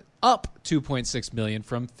up 2.6 million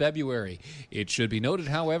from February. It should be noted,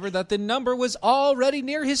 however, that the number was already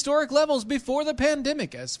near historic levels before the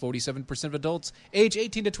pandemic, as 47% of adults age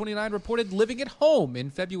 18 to 29 reported living at home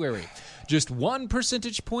in February, just 1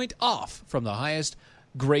 percentage point off from the highest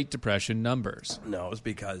Great Depression numbers. No, it's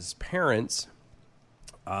because parents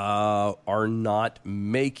are not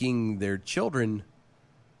making their children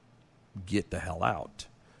get the hell out.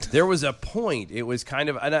 There was a point. It was kind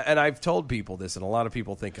of, and I've told people this, and a lot of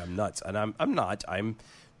people think I'm nuts, and I'm not.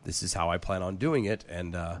 This is how I plan on doing it,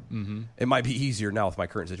 and it might be easier now with my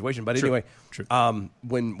current situation. But anyway,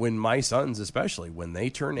 when my sons, especially when they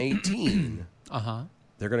turn 18,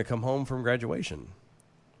 they're going to come home from graduation.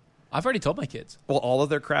 I've already told my kids. Well, all of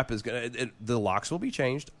their crap is going to, the locks will be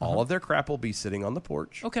changed. All of their crap will be sitting on the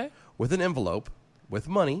porch. Okay. With an envelope with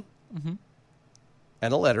money.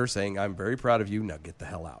 And a letter saying, "I'm very proud of you. Now get the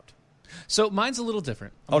hell out." So mine's a little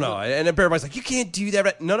different. And everybody's like, "You can't do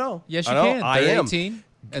that." No. Yes, you can. I am. 18,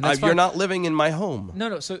 and that's fine. You're not living in my home.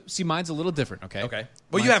 No. So see, mine's a little different. Okay.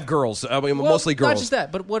 Well, you have girls. Mostly girls. Not just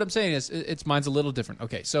that, but what I'm saying is, mine's a little different.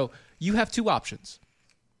 Okay. So you have two options.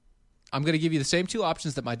 I'm going to give you the same two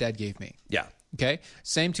options that my dad gave me. Yeah. Okay.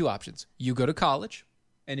 Same two options. You go to college,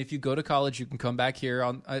 and if you go to college, you can come back here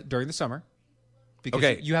on during the summer.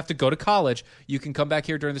 Because you have to go to college. You can come back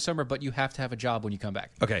here during the summer, but you have to have a job when you come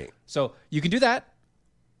back. Okay. So you can do that,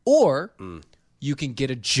 or you can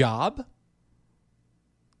get a job,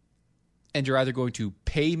 and you're either going to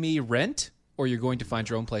pay me rent or you're going to find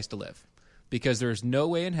your own place to live. Because there's no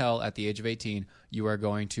way in hell at the age of 18 you are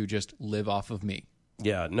going to just live off of me.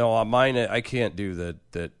 Yeah. No, mine, I can't do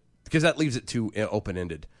that because that leaves it too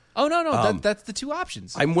open-ended. Oh, no. That's the two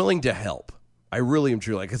options. I'm willing to help. I really am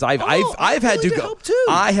truly, because I've had to go. Help too.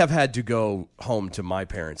 I have had to go home to my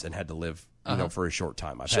parents and had to live, for a short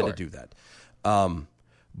time. I've had to do that.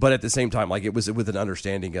 But at the same time, like, it was with an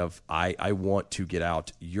understanding of I want to get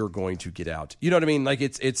out. You're going to get out. You know what I mean? Like,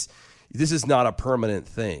 this is not a permanent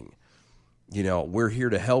thing. You know, we're here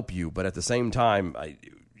to help you, but at the same time,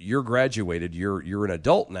 you're graduated. You're an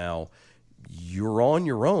adult now. You're on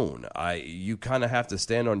your own. You kind of have to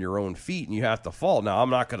stand on your own feet, and you have to fall. Now, I'm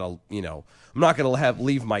not gonna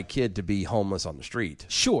leave my kid to be homeless on the street.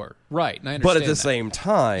 Sure, right. And I understand but at the same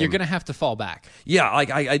time, you're gonna have to fall back. Yeah,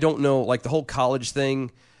 like I don't know, like the whole college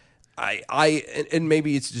thing. And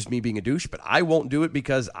maybe it's just me being a douche, but I won't do it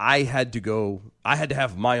because I had to go. I had to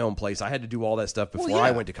have my own place. I had to do all that stuff before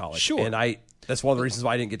I went to college. Sure, and that's one of the reasons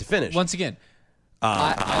why I didn't get to finish. Once again,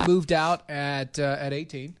 I moved out at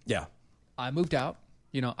 18. Yeah. I moved out.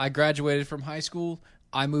 You know, I graduated from high school.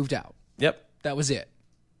 I moved out. Yep. That was it.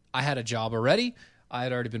 I had a job already. I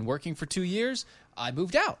had already been working for 2 years. I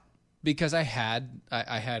moved out because I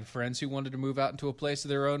had friends who wanted to move out into a place of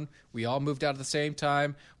their own. We all moved out at the same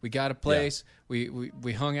time. We got a place. Yeah.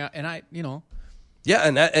 We hung out, and Yeah,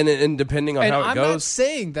 and depending on how it goes. I'm not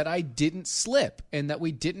saying that I didn't slip and that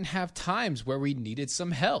we didn't have times where we needed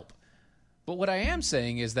some help. But what I am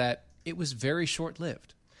saying is that it was very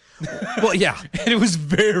short-lived. Well, yeah. And it was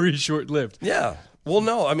very short-lived. Yeah. Well,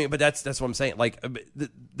 no, I mean, but that's what I'm saying. Like,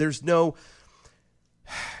 there's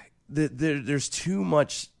too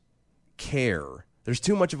much care. There's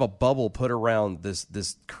too much of a bubble put around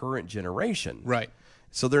this current generation. Right.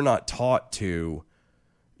 So they're not taught to,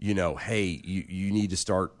 hey, you need to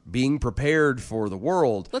start being prepared for the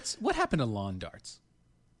world. What happened to lawn darts?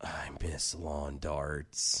 I miss lawn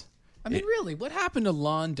darts. I mean, really, what happened to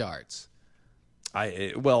lawn darts?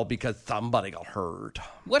 Because somebody got hurt.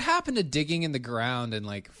 What happened to digging in the ground and,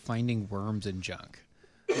 like, finding worms and junk?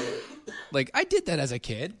 Like, I did that as a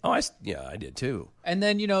kid. Oh, I did too. And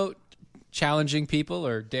then, challenging people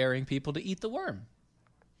or daring people to eat the worm.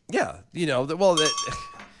 Yeah,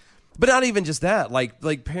 but But not even just that.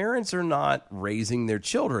 Like parents are not raising their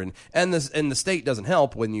children, and the state doesn't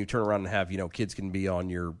help when you turn around and have kids can be on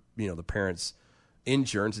your the parents'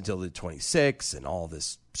 insurance until they're 26 and all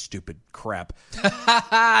this stupid crap.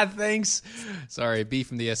 Thanks. Sorry, B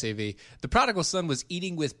from the SAV. The prodigal son was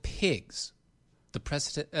eating with pigs. The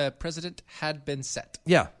president had been set.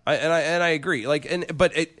 Yeah, I agree.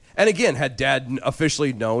 And again, had Dad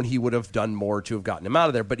officially known, he would have done more to have gotten him out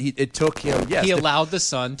of there. But it took him. Yes, he allowed the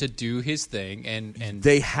son to do his thing, and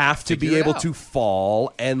they have to be able to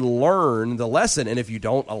fall and learn the lesson. And if you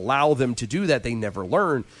don't allow them to do that, they never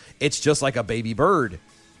learn. It's just like a baby bird.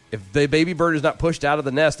 If the baby bird is not pushed out of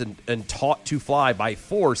the nest and taught to fly by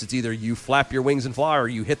force, it's either you flap your wings and fly or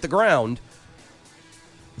you hit the ground.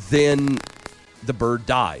 Then the bird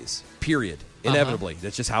dies, period. Inevitably.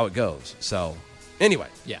 That's just how it goes. So, anyway.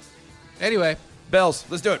 Yeah. Anyway. Bells,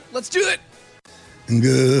 let's do it. Let's do it.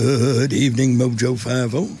 Good evening, Mojo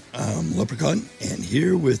 50. I'm Leprechaun, and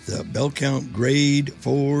here with the bell count grade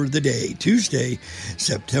for the day, Tuesday,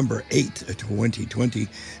 September 8th, 2020.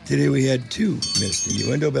 Today we had 2 missed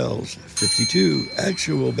innuendo bells, 52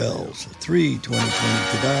 actual bells, 3 2020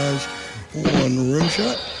 Tadaz, 1 rim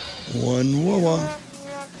shot, 1 wah-wah.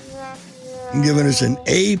 Giving us an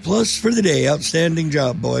A+ for the day. Outstanding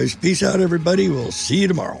job, boys. Peace out, everybody. We'll see you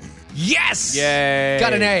tomorrow. Yes! Yay!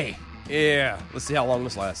 Got an A. Yeah. Let's see how long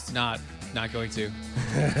this lasts. Not going to.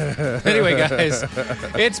 Anyway, guys,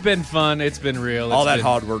 it's been fun. It's been real. All that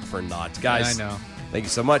hard work for naught. Guys, I know. Thank you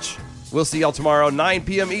so much. We'll see y'all tomorrow, 9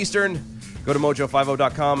 p.m. Eastern. Go to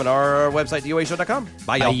mojo50.com and our website, doashow.com.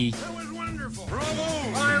 Bye, y'all. That was wonderful. Bravo!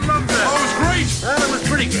 I loved that. Oh, it was great. Well, it was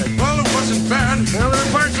pretty good. Well, it wasn't bad. Well, there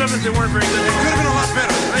were parts of it that weren't very good. It could have been a lot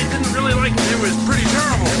better. I didn't really like it. It was pretty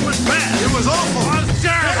terrible. It was bad. It was awful. It was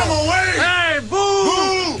terrible. Get him away! Hey, boo!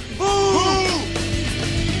 Boo! Boo!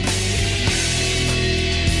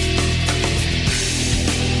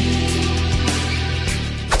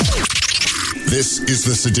 This is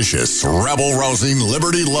the seditious, rabble-rousing,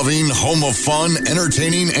 liberty-loving, home of fun,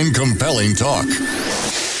 entertaining, and compelling talk.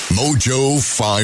 Mojo 5.